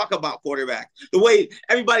we talk about quarterbacks, the way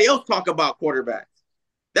everybody else talk about quarterbacks.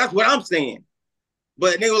 That's what I'm saying.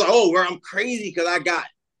 But they were like, I'm crazy because I got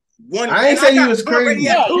 1. I ain't say you was crazy.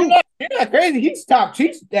 You're not crazy. He's top.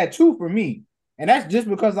 He's at 2 for me. And that's just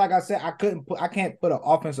because, like I said, I can't put an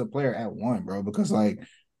offensive player at 1, bro, because like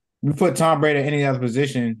you put Tom Brady at any other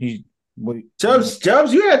position,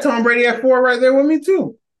 Chubbs, you had Tom Brady at 4 right there with me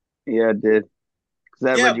too. Yeah, I did.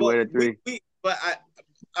 Because I Reggie White at 3.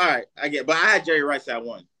 All right, I get, but I had Jerry Rice at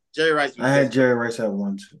 1. Jerry Rice. I had Jerry Rice at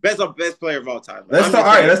 1 too. Best player of all time.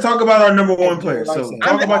 Let's talk about our number 1 player. So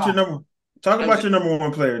talk about your number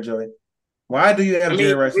 1 player, Joey. Why do you have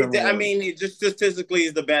Jerry Rice number 1? I mean, it just statistically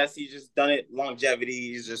is the best. He's just done it.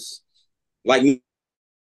 Longevity. He's just like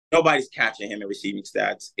nobody's catching him in receiving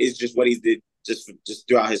stats. It's just what he did just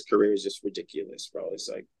throughout his career is just ridiculous, bro. It's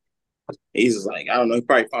like he's just like, I don't know. He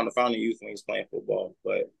probably found the fountain of youth when he was playing football,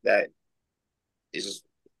 but that is just.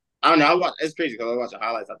 I don't know. It's crazy because I was watching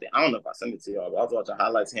highlights. I don't know if I sent it to y'all, but I was watching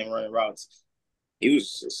highlights of him running routes. He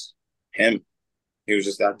was just him. He was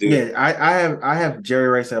just that dude. Yeah, I have Jerry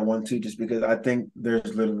Rice at 1 too, just because I think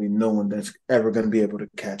there's literally no one that's ever going to be able to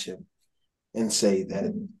catch him and say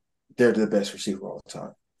that they're the best receiver all the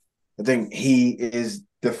time. I think he is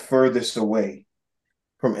the furthest away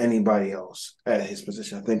from anybody else at his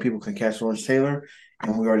position. I think people can catch Lawrence Taylor.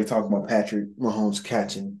 And we already talked about Patrick Mahomes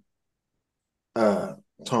catching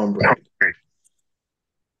Tom Brady.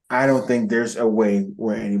 I don't think there's a way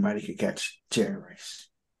where anybody could catch Jerry Rice.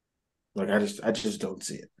 Like I just don't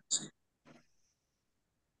see it.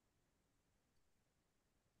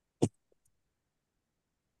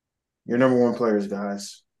 Your number one players,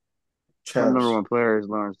 guys. My number Chubbs. one player is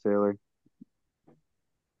Lawrence Taylor.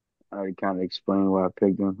 I already kind of explained why I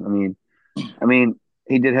picked him. I mean,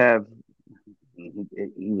 he did have he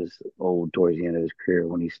was old towards the end of his career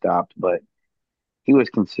when he stopped, but he was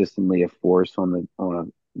consistently a force on a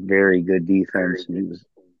very good defense, and he was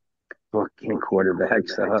fucking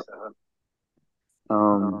quarterbacks up.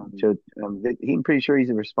 I'm pretty sure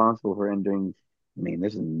he's responsible for ending. I mean,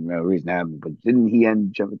 this is no reason to happen, but didn't he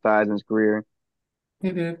end jeopardizing his career?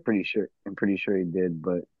 He did. Pretty sure. I'm pretty sure he did,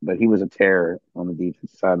 but he was a terror on the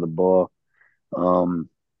defense side of the ball. Um,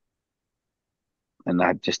 and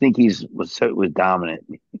I just think was dominant,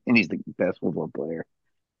 and he's the best football player.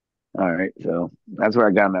 All right, so that's where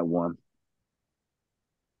I got him at one.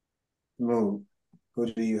 Move.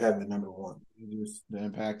 Who do you have at number one? Just the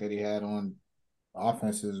impact that he had on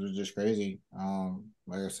offenses was just crazy.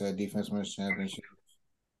 Like I said, defense wins championships.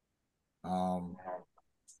 And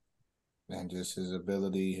just his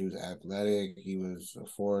ability, he was athletic. He was a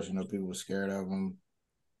force. People were scared of him.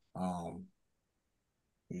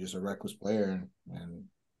 He was just a reckless player, and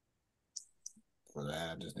for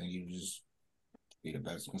that, I just think he just be the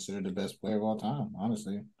best, considered the best player of all time,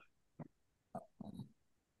 honestly.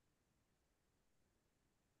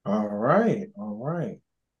 All right.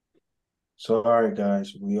 So, all right,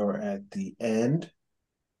 guys, we are at the end.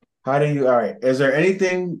 All right, is there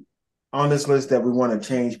anything on this list that we want to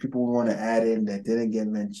change, people we want to add in that didn't get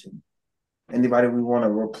mentioned? Anybody we want to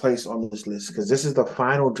replace on this list? Because this is the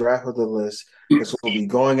final draft of the list. This will be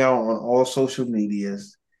going out on all social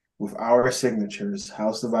medias with our signatures,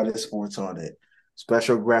 House Divided Sports on it.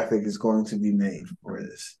 Special graphic is going to be made for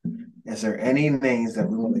this. Is there any names that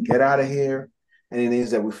we want to get out of here? Any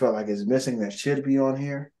names that we felt like is missing that should be on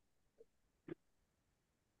here?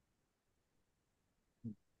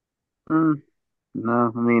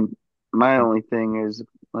 No, I mean, my only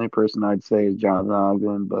person I'd say is Jonathan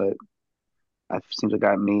Ogden, but it seems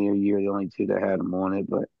like me or you're the only two that had him on it,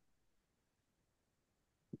 but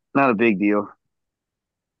not a big deal.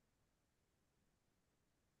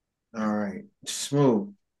 All right.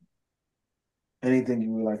 Smooth. Anything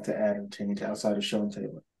you would like to add or change outside of Sean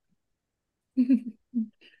Taylor?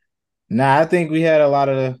 Nah, I think we had a lot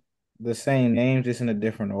of the same names, just in a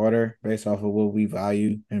different order based off of what we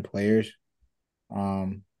value in players.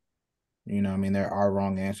 There are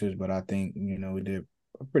wrong answers, but I think, we did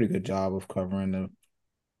a pretty good job of covering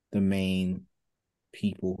the main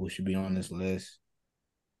people who should be on this list.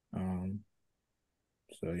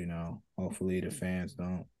 So, hopefully the fans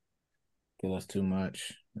don't kill us too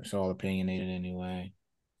much. It's all opinionated anyway.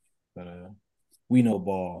 But we know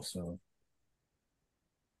ball, so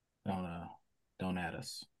don't add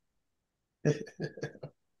us.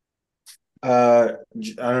 I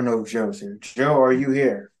don't know if Joe's here. Joe, are you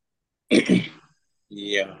here?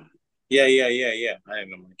 Yeah. I didn't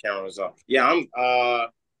know my camera was off. Yeah, I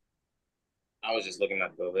was just looking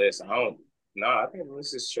at the list. I think the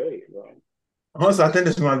list is straight, bro. Honestly, I think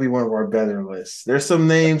this might be one of our better lists. There's some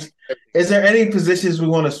names. Is there any positions we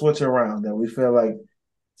want to switch around that we feel like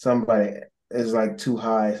somebody is like too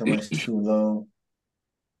high, somebody's too low?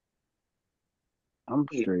 I'm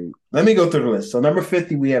straight. Let me go through the list. So number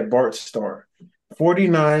 50, we have Bart Starr.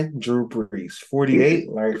 49, Drew Brees. 48,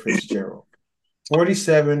 Larry Fitzgerald.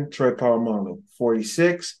 47, Troy Polamalu.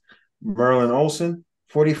 46, Merlin Olsen.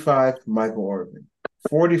 45, Michael Irvin.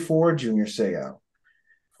 44, Junior Seau.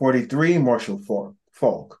 43, Marshall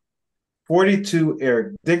Falk. 42,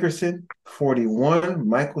 Eric Dickerson. 41,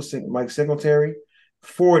 Mike Singletary.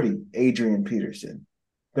 40, Adrian Peterson.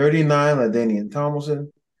 39, LaDainian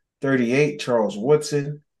Tomlinson. 38, Charles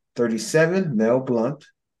Woodson. 37, Mel Blount.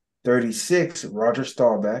 36, Roger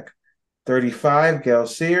Staubach. 35, Gale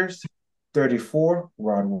Sears. 34,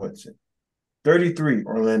 Rod Woodson. 33,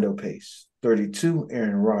 Orlando Pace. 32,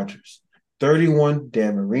 Aaron Rodgers. 31,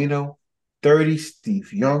 Dan Marino. 30,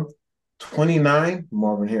 Steve Young. 29,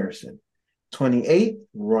 Marvin Harrison. 28,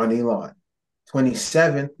 Ronnie Lott.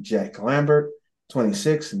 27, Jack Lambert.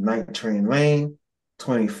 26, Night Train Lane.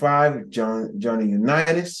 25, Johnny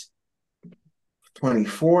Unitas.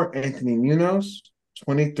 24, Anthony Munoz.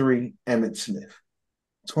 23, Emmett Smith.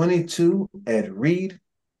 22, Ed Reed.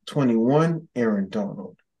 21, Aaron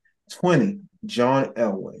Donald. 20, John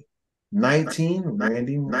Elway. 19,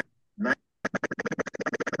 Randy.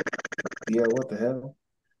 Yeah, what the hell?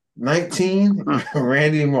 19,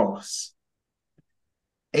 Randy Moss.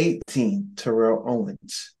 18, Terrell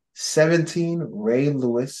Owens. 17, Ray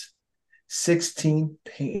Lewis. 16,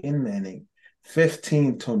 Peyton Manning.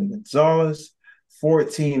 15, Tony Gonzalez.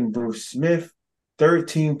 14, Bruce Smith.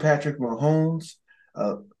 13, Patrick Mahomes.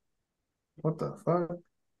 What the fuck?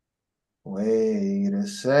 Wait a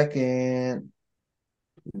second.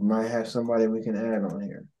 We might have somebody we can add on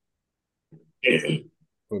here.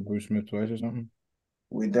 Put Bruce Smith twice or something.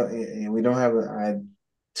 We don't have I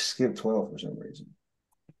skipped 12 for some reason.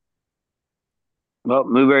 Well,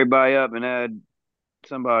 move everybody up and add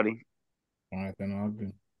somebody. Jonathan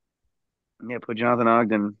Ogden. Yeah, put Jonathan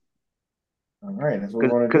Ogden. All right, that's what we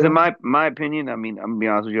want to Because do. in my opinion, I mean, I'm gonna be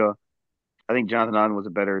honest with you, I think Jonathan Ogden was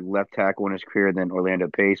a better left tackle in his career than Orlando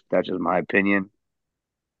Pace. But that's just my opinion.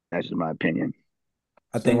 That's just my opinion.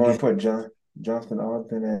 I So we think want to put Jonathan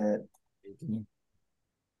Ogden at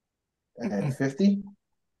 50.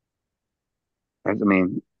 I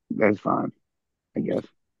mean, that's fine, I guess.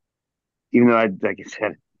 Even though like I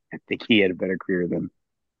said, I think he had a better career than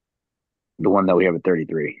the one that we have at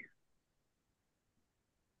 33.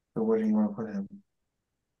 So where do you want to put him?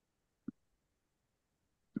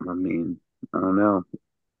 I mean, I don't know.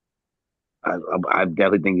 I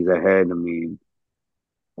definitely think he's ahead. I mean,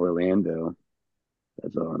 Orlando.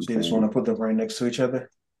 That's all I'm So you just saying. want to put them right next to each other?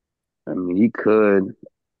 I mean, you could.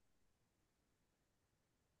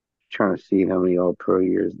 Trying to see how many All Pro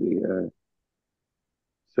years the.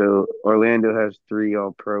 So Orlando has 3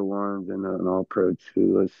 All Pro ones and an All Pro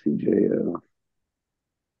 2. Let's see, JL.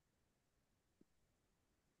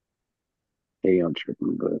 Hey, I'm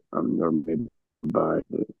tripping, but I'm normally by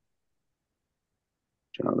the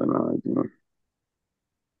Jonathan Ogden.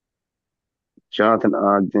 Jonathan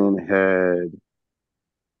Ogden had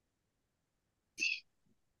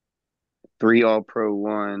 3 All Pro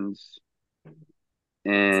ones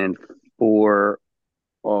and 4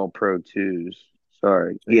 All Pro 2s.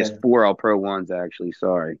 Sorry. He has 4 All Pro ones, actually.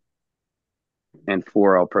 Sorry. And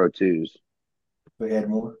 4 All Pro 2s. So he had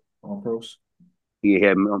more All Pros? He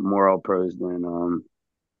had more All Pros than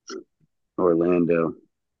Orlando.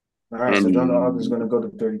 All right, so Jonathan Ogden's going to go to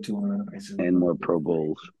 32. And more Pro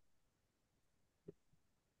Bowls.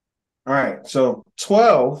 All right, so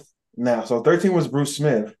 12 now. So 13 was Bruce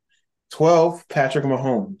Smith. 12, Patrick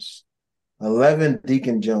Mahomes. 11,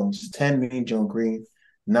 Deacon Jones. 10, Mean Joe Green.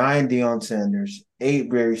 9, Deion Sanders. 8,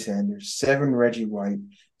 Barry Sanders. 7, Reggie White.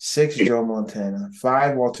 6, Joe Montana.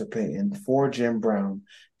 5, Walter Payton. 4, Jim Brown.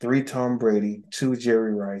 3, Tom Brady. 2,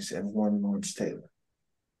 Jerry Rice. And 1, Lawrence Taylor.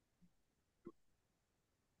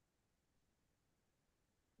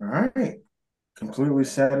 All right. Completely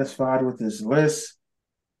satisfied with this list.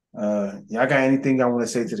 Y'all got anything y'all want to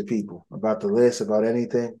say to the people about the list, about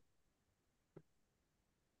anything?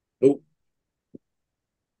 Nope.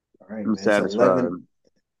 All right, I'm man. satisfied. It's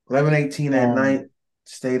 11:18 at night.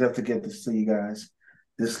 Stayed up to get this to you guys.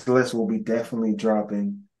 This list will be definitely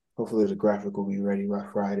dropping. Hopefully the graphic will be ready by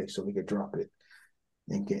Friday so we could drop it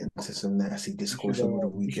and get into some nasty discourse over the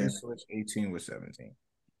weekend. We should switch 18 with 17.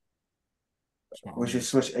 We should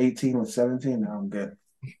switch 18 with 17. Now I'm good.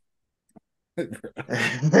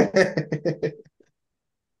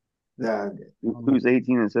 Nah, I'm good. Who's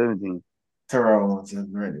 18 and 17? Terrell wants him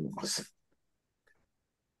ready.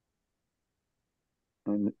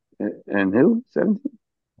 And who?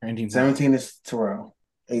 17? 17 is Terrell.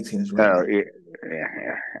 18 is Oh, Randy.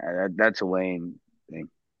 yeah. That's a Wayne thing.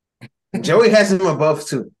 Joey has him above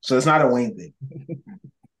 2, so it's not a Wayne thing.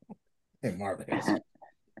 Hey, Marvin Harrison.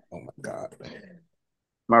 Oh, my God.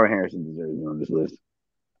 Marvin Harrison deserves to be on this list.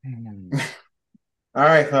 All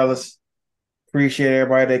right, fellas. Appreciate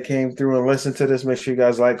everybody that came through and listened to this. Make sure you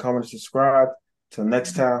guys like, comment, subscribe. Till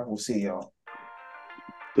next time, we'll see y'all.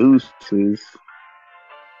 Deuces.